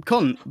 like,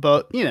 cunt,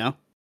 but, Yeah.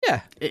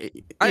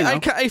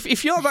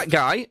 If you're that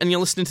guy and you're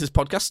listening to this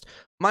podcast,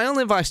 my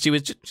only advice to you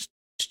is just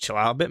chill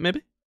out a bit,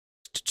 maybe.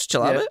 Just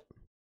chill out a bit.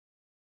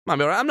 Might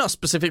be alright. I'm not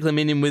specifically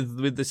meaning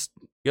with this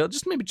girl,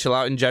 just maybe chill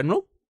out in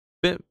general.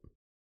 Bit,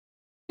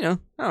 I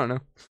don't know.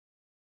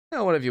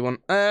 Whatever you want.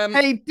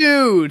 Hey,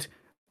 dude!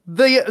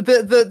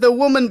 The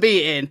woman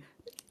beating...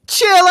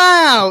 Chill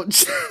out!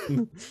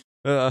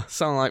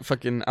 Sound like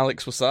fucking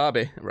Alex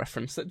Wasabi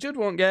reference that Judd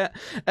won't get.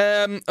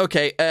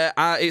 Okay,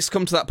 it's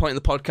come to that point in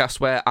the podcast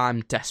where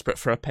I'm desperate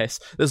for a piss.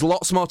 There's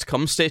lots more to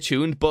come, stay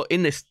tuned, but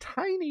in this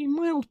tiny,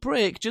 mild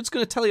break, Judd's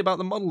going to tell you about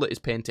the model that he's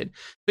painting.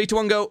 3, 2,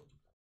 1, go.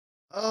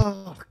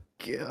 Oh,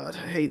 God,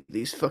 I hate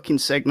these fucking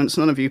segments.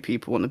 None of you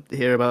people want to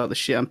hear about the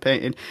shit I'm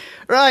painting.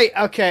 Right,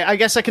 okay, I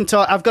guess I can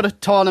talk. I've got a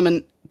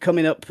tournament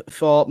coming up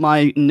for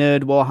my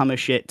Nerd Warhammer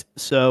shit,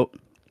 so...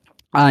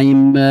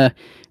 I'm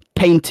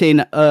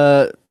painting.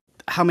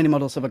 How many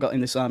models have I got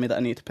in this army that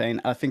I need to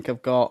paint? I think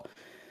I've got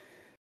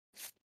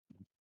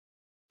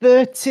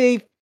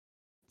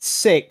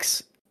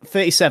 36,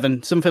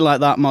 37, something like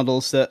that,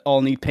 models that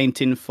all need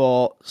painting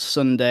for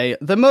Sunday.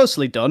 They're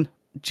mostly done.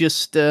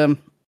 Just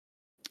I'm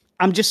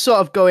just sort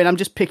of I'm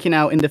just picking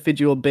out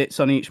individual bits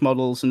on each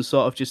models and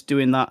sort of just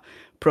doing that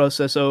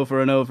process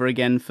over and over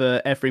again for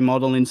every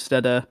model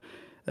instead of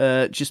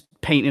just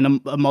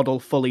painting a model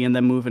fully and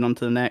then moving on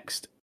to the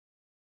next.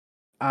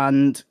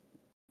 And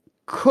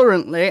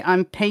currently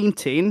I'm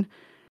painting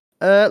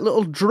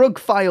little drug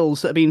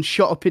files that are being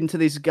shot up into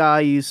this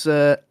guy's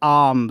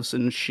arms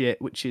and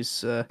shit, which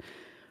is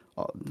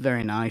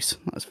very nice.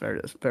 That's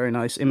very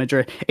nice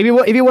imagery. If you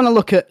want to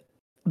look at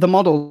the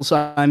models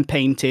I'm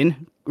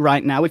painting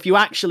right now, if you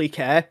actually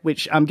care,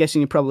 which I'm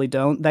guessing you probably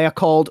don't, they are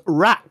called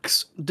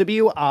Racks.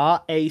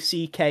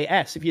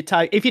 WRACKS.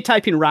 If you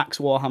type in Racks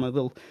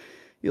Warhammer,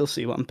 you'll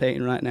see what I'm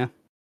painting right now.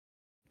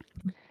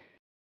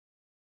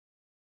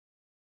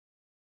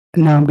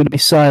 Now I'm going to be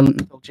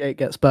silent until Jake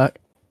gets back.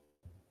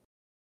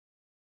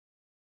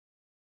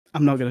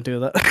 I'm not going to do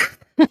that.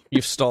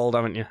 You've stalled,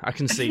 haven't you? I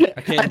can see.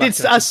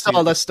 I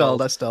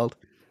stalled.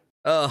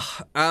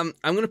 I'm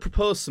going to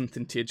propose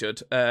something to you,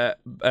 Judd.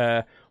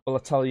 I'll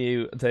tell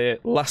you the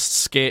last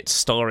skate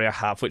story I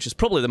have, which is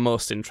probably the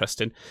most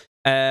interesting.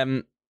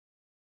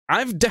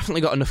 I've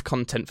definitely got enough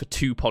content for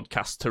 2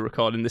 podcasts to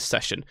record in this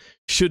session.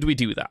 Should we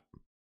do that?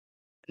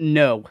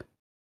 No.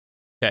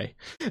 Okay.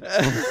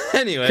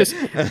 Anyway.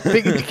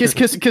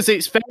 Because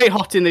it's very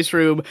hot in this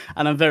room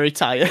and I'm very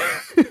tired.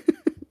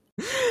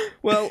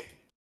 Well,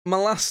 my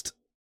last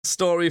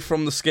story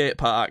from the skate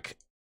park,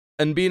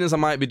 and being as I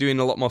might be doing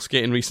a lot more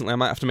skating recently, I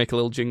might have to make a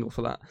little jingle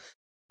for that,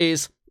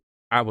 is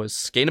I was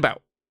skating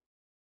about.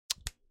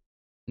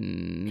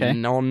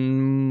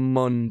 On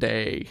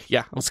Monday.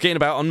 Yeah, I was skating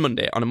about on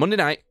Monday. On a Monday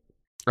night,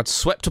 I'd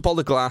swept up all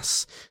the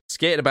glass,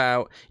 skated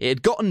about. It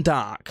had gotten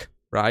dark,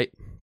 right?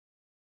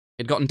 It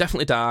had gotten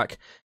definitely dark,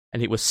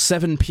 and it was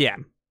 7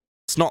 p.m.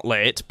 It's not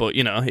late, but,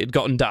 it had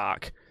gotten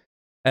dark.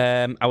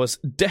 I was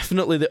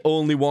definitely the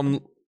only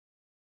one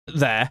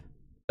there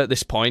at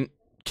this point.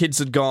 Kids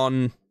had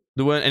gone.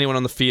 There weren't anyone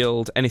on the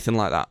field, anything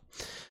like that.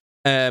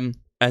 And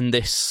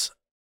this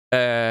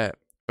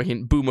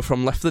fucking boomer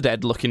from Left 4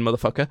 Dead looking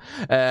motherfucker.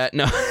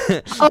 No.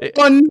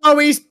 Oh no,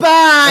 he's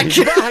back!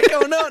 He's back!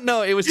 Oh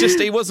no, it was just,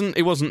 he wasn't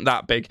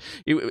that big.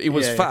 He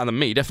was fatter than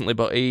me, definitely,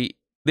 but he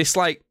was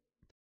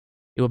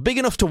big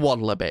enough to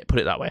waddle a bit, put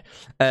it that way.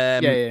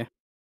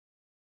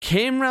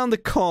 Came round the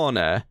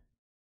corner,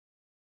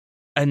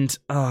 and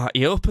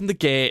he opened the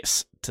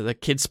gates to the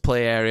kids'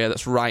 play area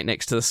that's right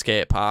next to the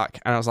skate park,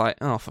 and I was like,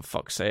 oh, for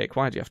fuck's sake,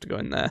 why do you have to go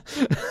in there?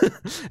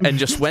 And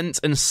just went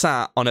and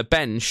sat on a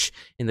bench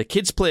in the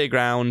kids'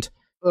 playground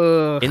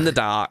in the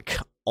dark,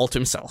 all to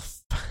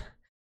himself.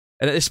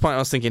 And at this point, I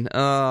was thinking,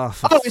 oh,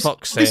 for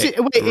fuck's sake.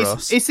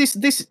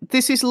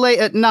 This is late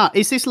at night.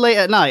 Is this late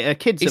at night? Are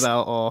kids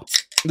about, or?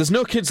 There's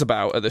no kids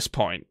about at this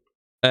point.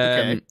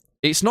 Okay.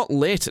 It's not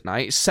late at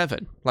night, it's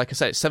 7. Like I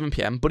said, it's 7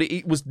 p.m, but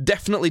it was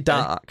definitely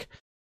dark.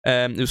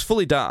 It was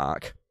fully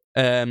dark.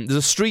 There's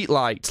a street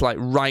light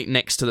right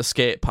next to the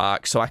skate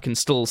park, so I can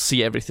still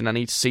see everything I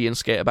need to see and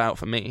skate about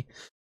for me.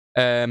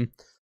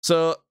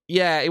 So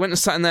yeah, he went and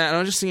sat in there, and I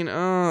was just thinking,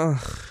 I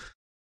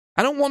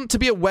don't want to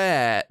be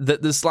aware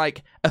that there's a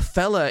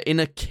fella in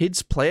a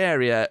kid's play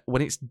area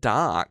when it's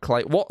dark.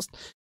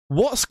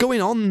 What's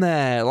going on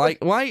there?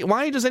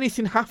 Why does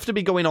anything have to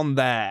be going on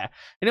there?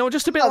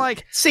 Just a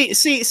bit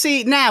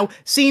See now.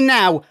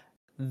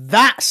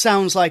 That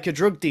sounds like a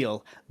drug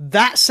deal.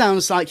 That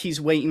sounds like he's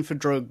waiting for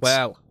drugs.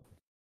 Well,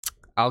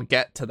 I'll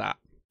get to that.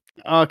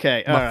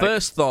 Okay, My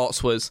first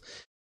thoughts was,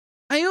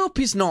 I hope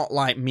he's not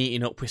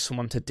meeting up with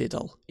someone to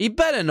diddle. He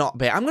better not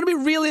be. I'm going to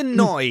be really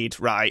annoyed,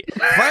 right?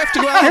 If I have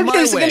to go out of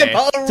my way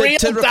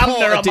to report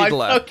a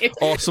diddler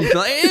or something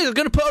like that, he's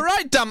going to put a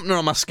right dampener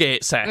on my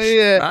skate sesh,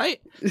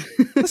 right?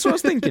 That's what I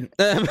was thinking.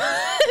 But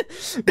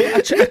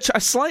I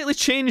slightly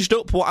changed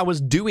up what I was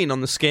doing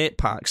on the skate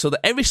park so that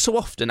every so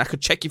often I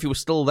could check if he was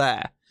still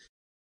there.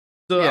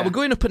 So I was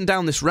going up and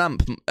down this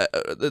ramp,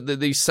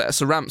 these sets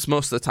of ramps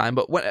most of the time,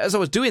 but as I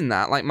was doing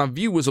that, my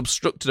view was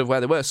obstructed of where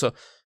they were, so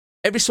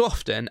every so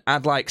often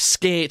I'd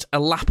skate a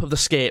lap of the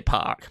skate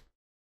park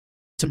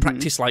to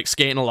practice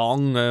skating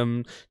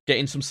along,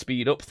 getting some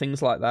speed up,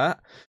 things like that.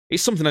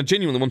 It's something I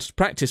genuinely wanted to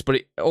practice, but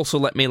it also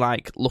let me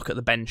look at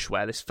the bench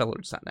where this fella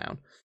had sat down.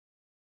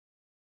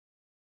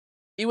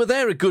 He were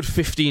there a good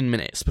 15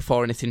 minutes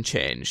before anything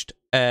changed.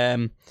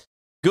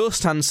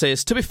 Ghost Hand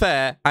says, to be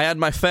fair, I had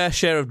my fair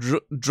share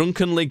of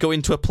drunkenly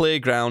going to a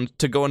playground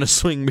to go on a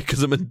swing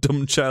because I'm a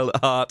dumb child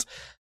at heart.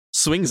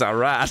 Swings are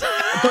rad.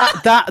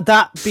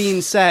 that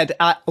being said,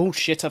 oh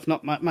shit, I've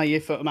knocked my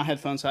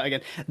headphones out again.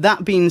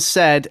 That being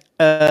said,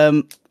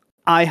 I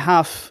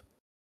have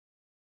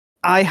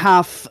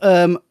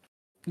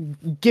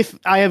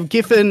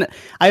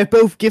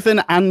both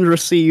given and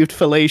received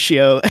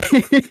fellatio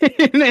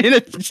in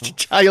a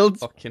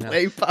child's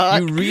play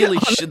park. You really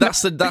should.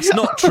 That's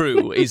not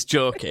true. He's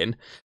joking,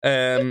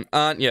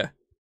 aren't you?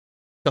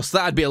 Because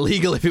that'd be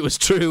illegal if it was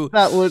true.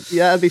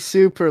 That'd be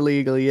super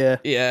illegal, yeah.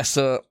 Yeah,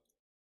 so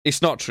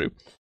it's not true.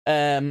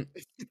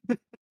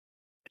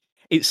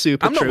 It's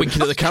super I'm not true.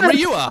 winking at the camera,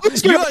 you are.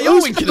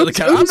 You're winking at the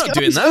camera. I'm not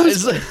doing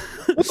that.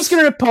 Who's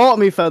going to report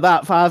me for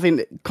that, for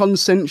having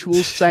consensual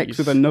sex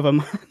with another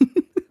man?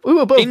 We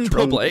were both In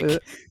drunk.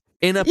 public?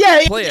 In a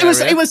Yeah, play it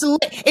was area?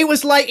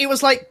 it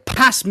was like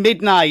past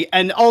midnight,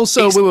 and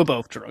also we were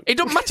both drunk. It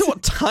don't matter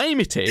what time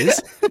it is.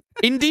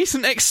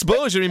 Indecent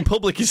exposure in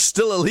public is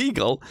still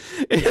illegal.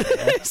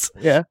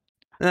 Yeah.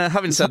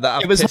 Having said that,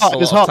 I've It was pissed hot, a it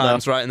was lot of hot,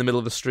 times right in the middle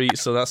of the street,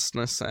 so that's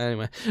nice.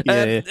 Anyway,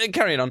 Yeah.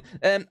 carrying on.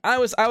 I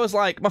was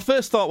like, my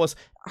first thought was,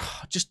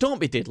 just don't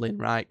be diddling,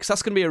 right? Because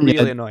that's going to be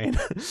really annoying.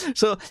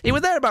 So he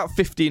was there about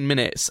 15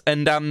 minutes,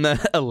 and I'm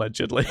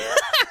allegedly,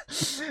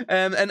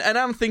 and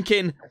I'm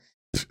thinking,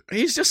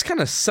 he's just kind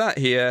of sat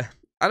here.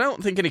 I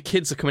don't think any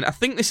kids are coming. I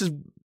think this is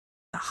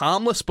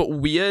harmless but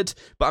weird,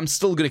 but I'm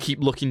still going to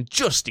keep looking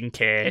just in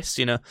case,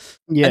 you know.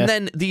 Yeah. And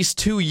then these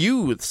two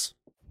youths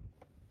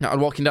that are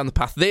walking down the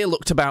path, they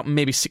looked about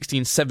maybe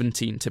 16,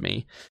 17 to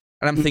me.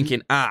 And I'm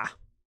thinking,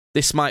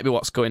 this might be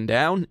what's going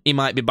down. He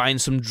might be buying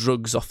some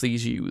drugs off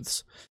these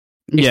youths.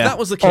 If that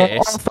was the case...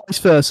 Or vice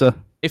versa.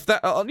 If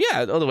that...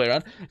 yeah, the other way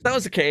around. If that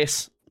was the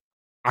case,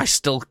 I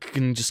still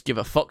can just give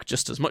a fuck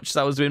just as much as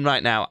I was doing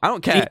right now. I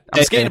don't care.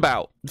 I'm skating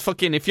about.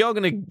 Fucking, if you're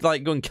going to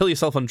like go and kill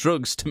yourself on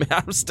drugs, to me,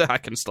 I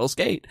can still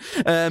skate.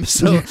 So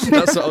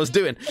that's what I was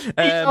doing.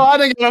 I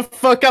don't give a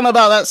fuck. I'm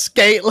about that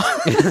skate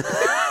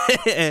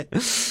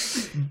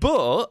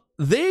But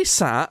they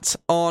sat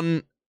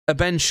on a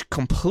bench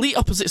complete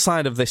opposite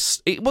side of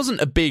this. It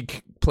wasn't a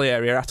big play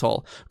area at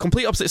all.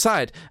 Complete opposite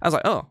side. I was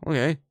like, oh,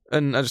 okay.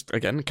 And I just,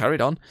 again,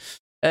 carried on.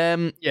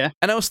 Yeah.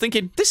 And I was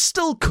thinking, this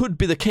still could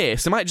be the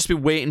case. They might just be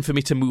waiting for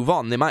me to move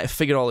on. They might have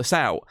figured all this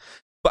out.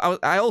 But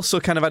I also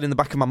kind of had in the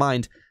back of my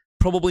mind,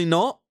 probably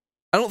not.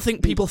 I don't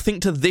think people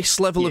think to this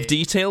level of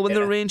detail when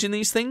they're arranging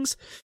these things.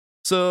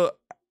 So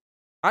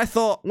I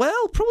thought,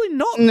 well, probably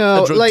not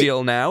a drug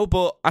deal now,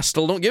 but I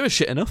still don't give a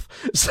shit enough.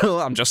 So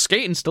I'm just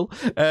skating still.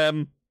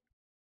 And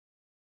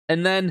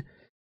then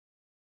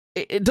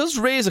it does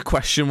raise a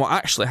question what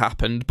actually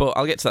happened, but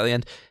I'll get to that at the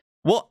end.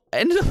 What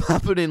ended up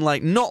happening,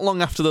 like, not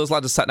long after those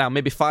lads had sat down,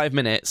 maybe 5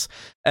 minutes,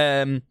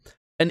 an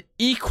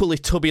equally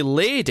tubby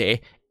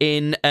lady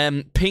in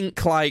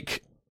pink,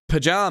 like,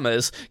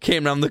 pajamas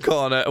came round the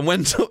corner and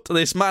went up to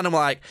this man and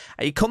like,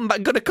 are you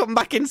gonna come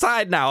back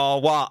inside now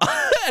or what?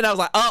 And I was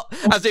like, oh,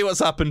 I see what's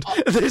happened.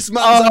 This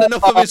man's had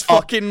enough of his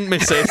fucking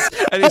missus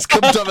and he's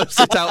come to have a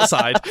sit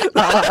outside.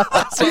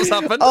 That's what's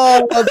happened.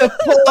 Oh, the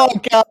poor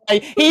guy.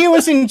 He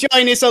was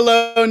enjoying his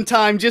alone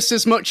time just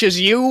as much as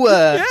you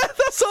were. Yeah,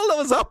 that's all that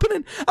was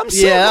happening. I'm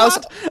so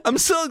glad. I'm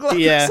so glad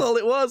that's all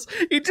it was.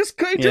 He was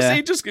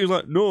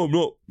like, no, I'm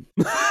not.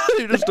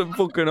 He just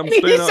fucking, I'm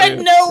staying out said,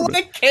 here. no, what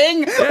a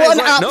king. Yeah, what an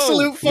like,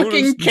 absolute no,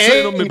 fucking I'm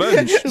sitting on king. my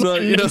bench.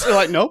 Like, you know,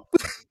 like, no.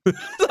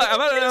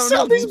 He's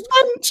on his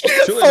bench.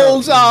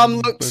 Folds arm,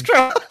 looks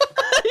strong.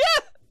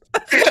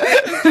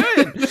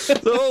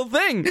 The whole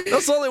thing.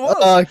 That's all it was.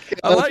 Oh,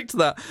 I liked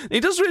that.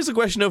 It does raise the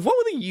question of what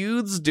were the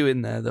youths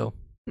doing there, though?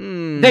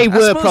 They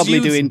were probably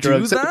doing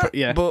drugs.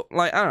 Yeah. But,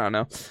 like, I don't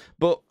know.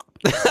 But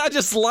I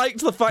just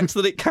liked the fact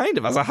that it kind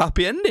of has a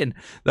happy ending.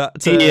 That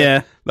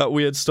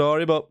weird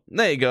story. But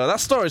there you go. That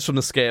story's from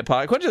the skate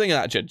park. What do you think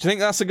of that, Judd? Do you think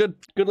that's a good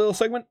little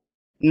segment?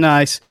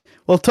 Nice.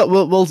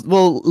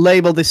 We'll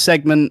label this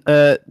segment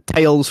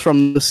 "Tales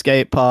from the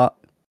Skate Park."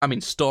 I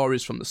mean,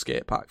 stories from the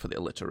skate park for the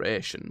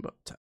alliteration, but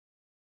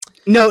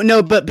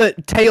no,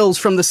 but "Tales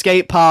from the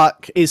Skate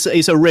Park" is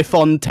a riff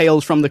on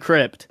 "Tales from the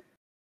Crypt."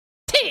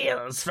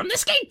 Tales from the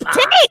skate park.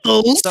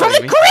 Tales from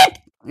the Crypt.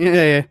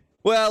 Yeah.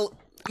 Well,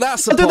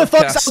 that's a I'll do the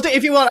podcast. voice.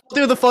 If you want, I'll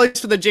do the voice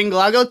for the jingle.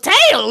 I'll go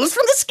 "Tales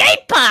from the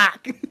Skate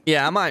Park."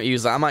 Yeah, I might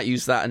use that. I might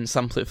use that and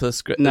sample it for the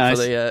script Nice.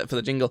 for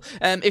the jingle.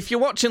 If you're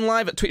watching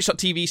live at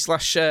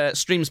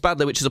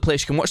twitch.tv/streamsbadly, which is a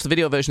place you can watch the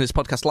video version of this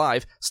podcast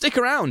live, stick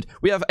around.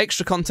 We have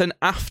extra content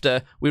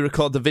after we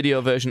record the video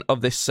version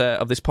of this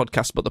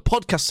podcast, but the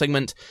podcast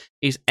segment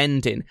is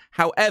ending.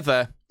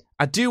 However,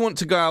 I do want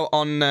to go out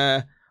on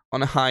a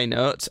high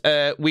note.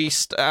 I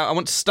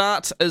want to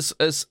start as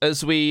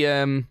we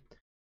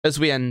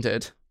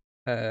ended,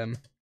 and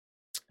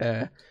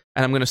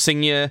I'm going to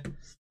sing you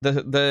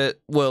the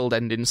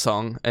world-ending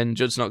song, and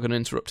Judd's not going to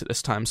interrupt it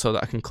this time, so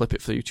that I can clip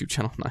it for the YouTube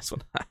channel. Nice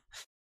one.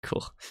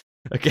 Cool.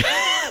 Okay,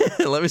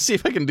 let me see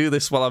if I can do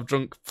this while I've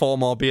drunk 4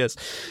 more beers.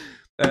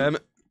 Here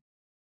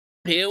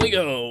we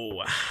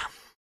go. Are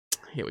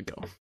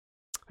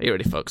you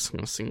ready, folks? I'm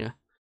going to sing you.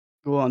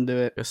 Go on, do it.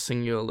 I'm going to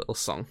sing you a little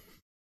song.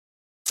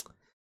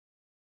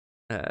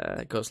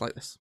 It goes like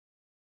this.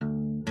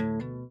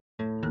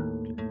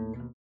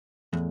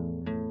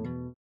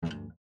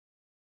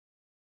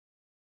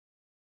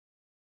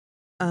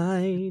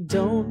 I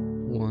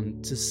don't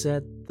want to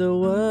set the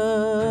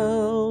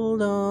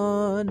world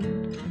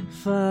on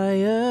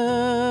fire.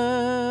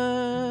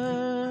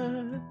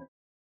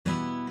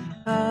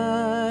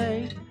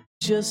 I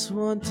just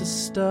want to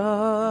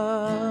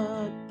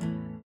start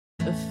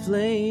a a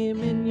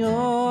flame in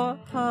your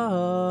heart.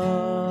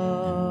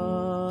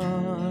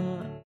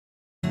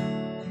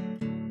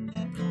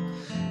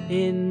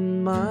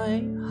 In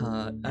my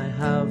heart I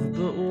have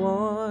but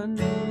one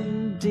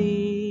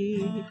desire,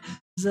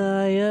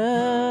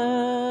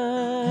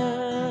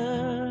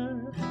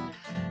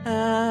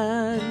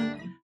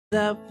 and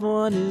that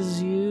one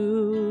is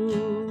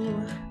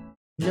you.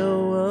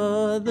 No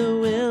other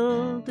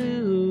will do.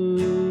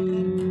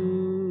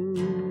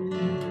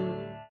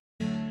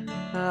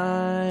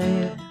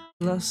 I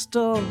lost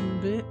all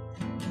bit.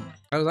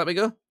 How does that bit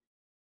go?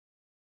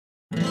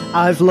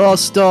 I've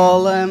lost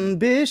all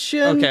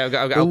ambition. Okay, I'll the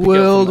pick it up from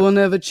world there. will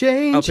never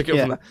change. I'll pick it up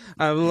from there.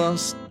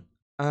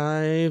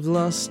 I've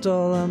lost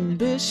all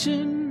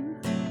ambition,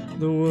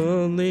 the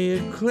worldly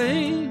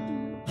acclaim.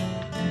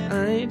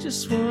 I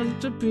just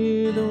want to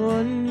be the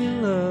one you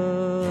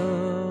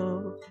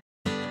love.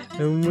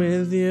 And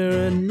with your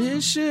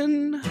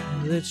admission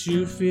that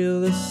you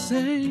feel the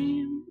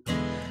same,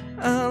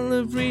 I'll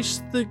have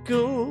reached the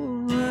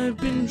goal I've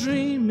been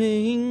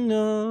dreaming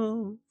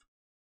of.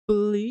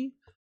 Believe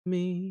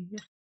me,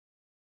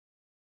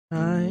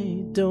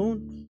 I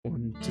don't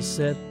want to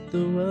set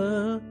the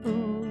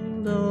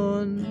world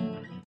on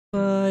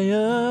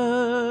fire.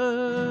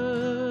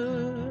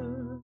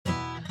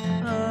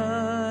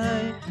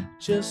 I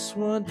just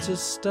want to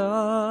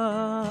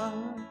start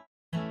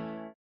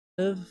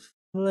a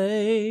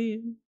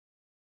flame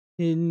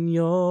in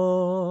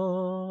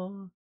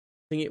your...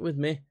 Sing it with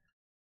me.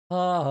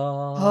 Heart.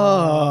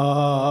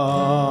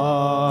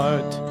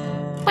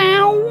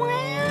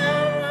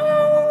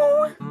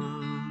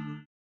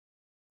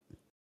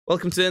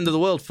 Welcome to the end of the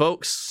world,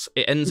 folks.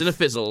 It ends in a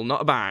fizzle,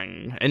 not a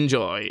bang.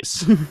 Enjoy.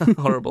 It's a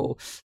horrible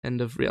end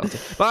of reality.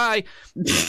 Bye.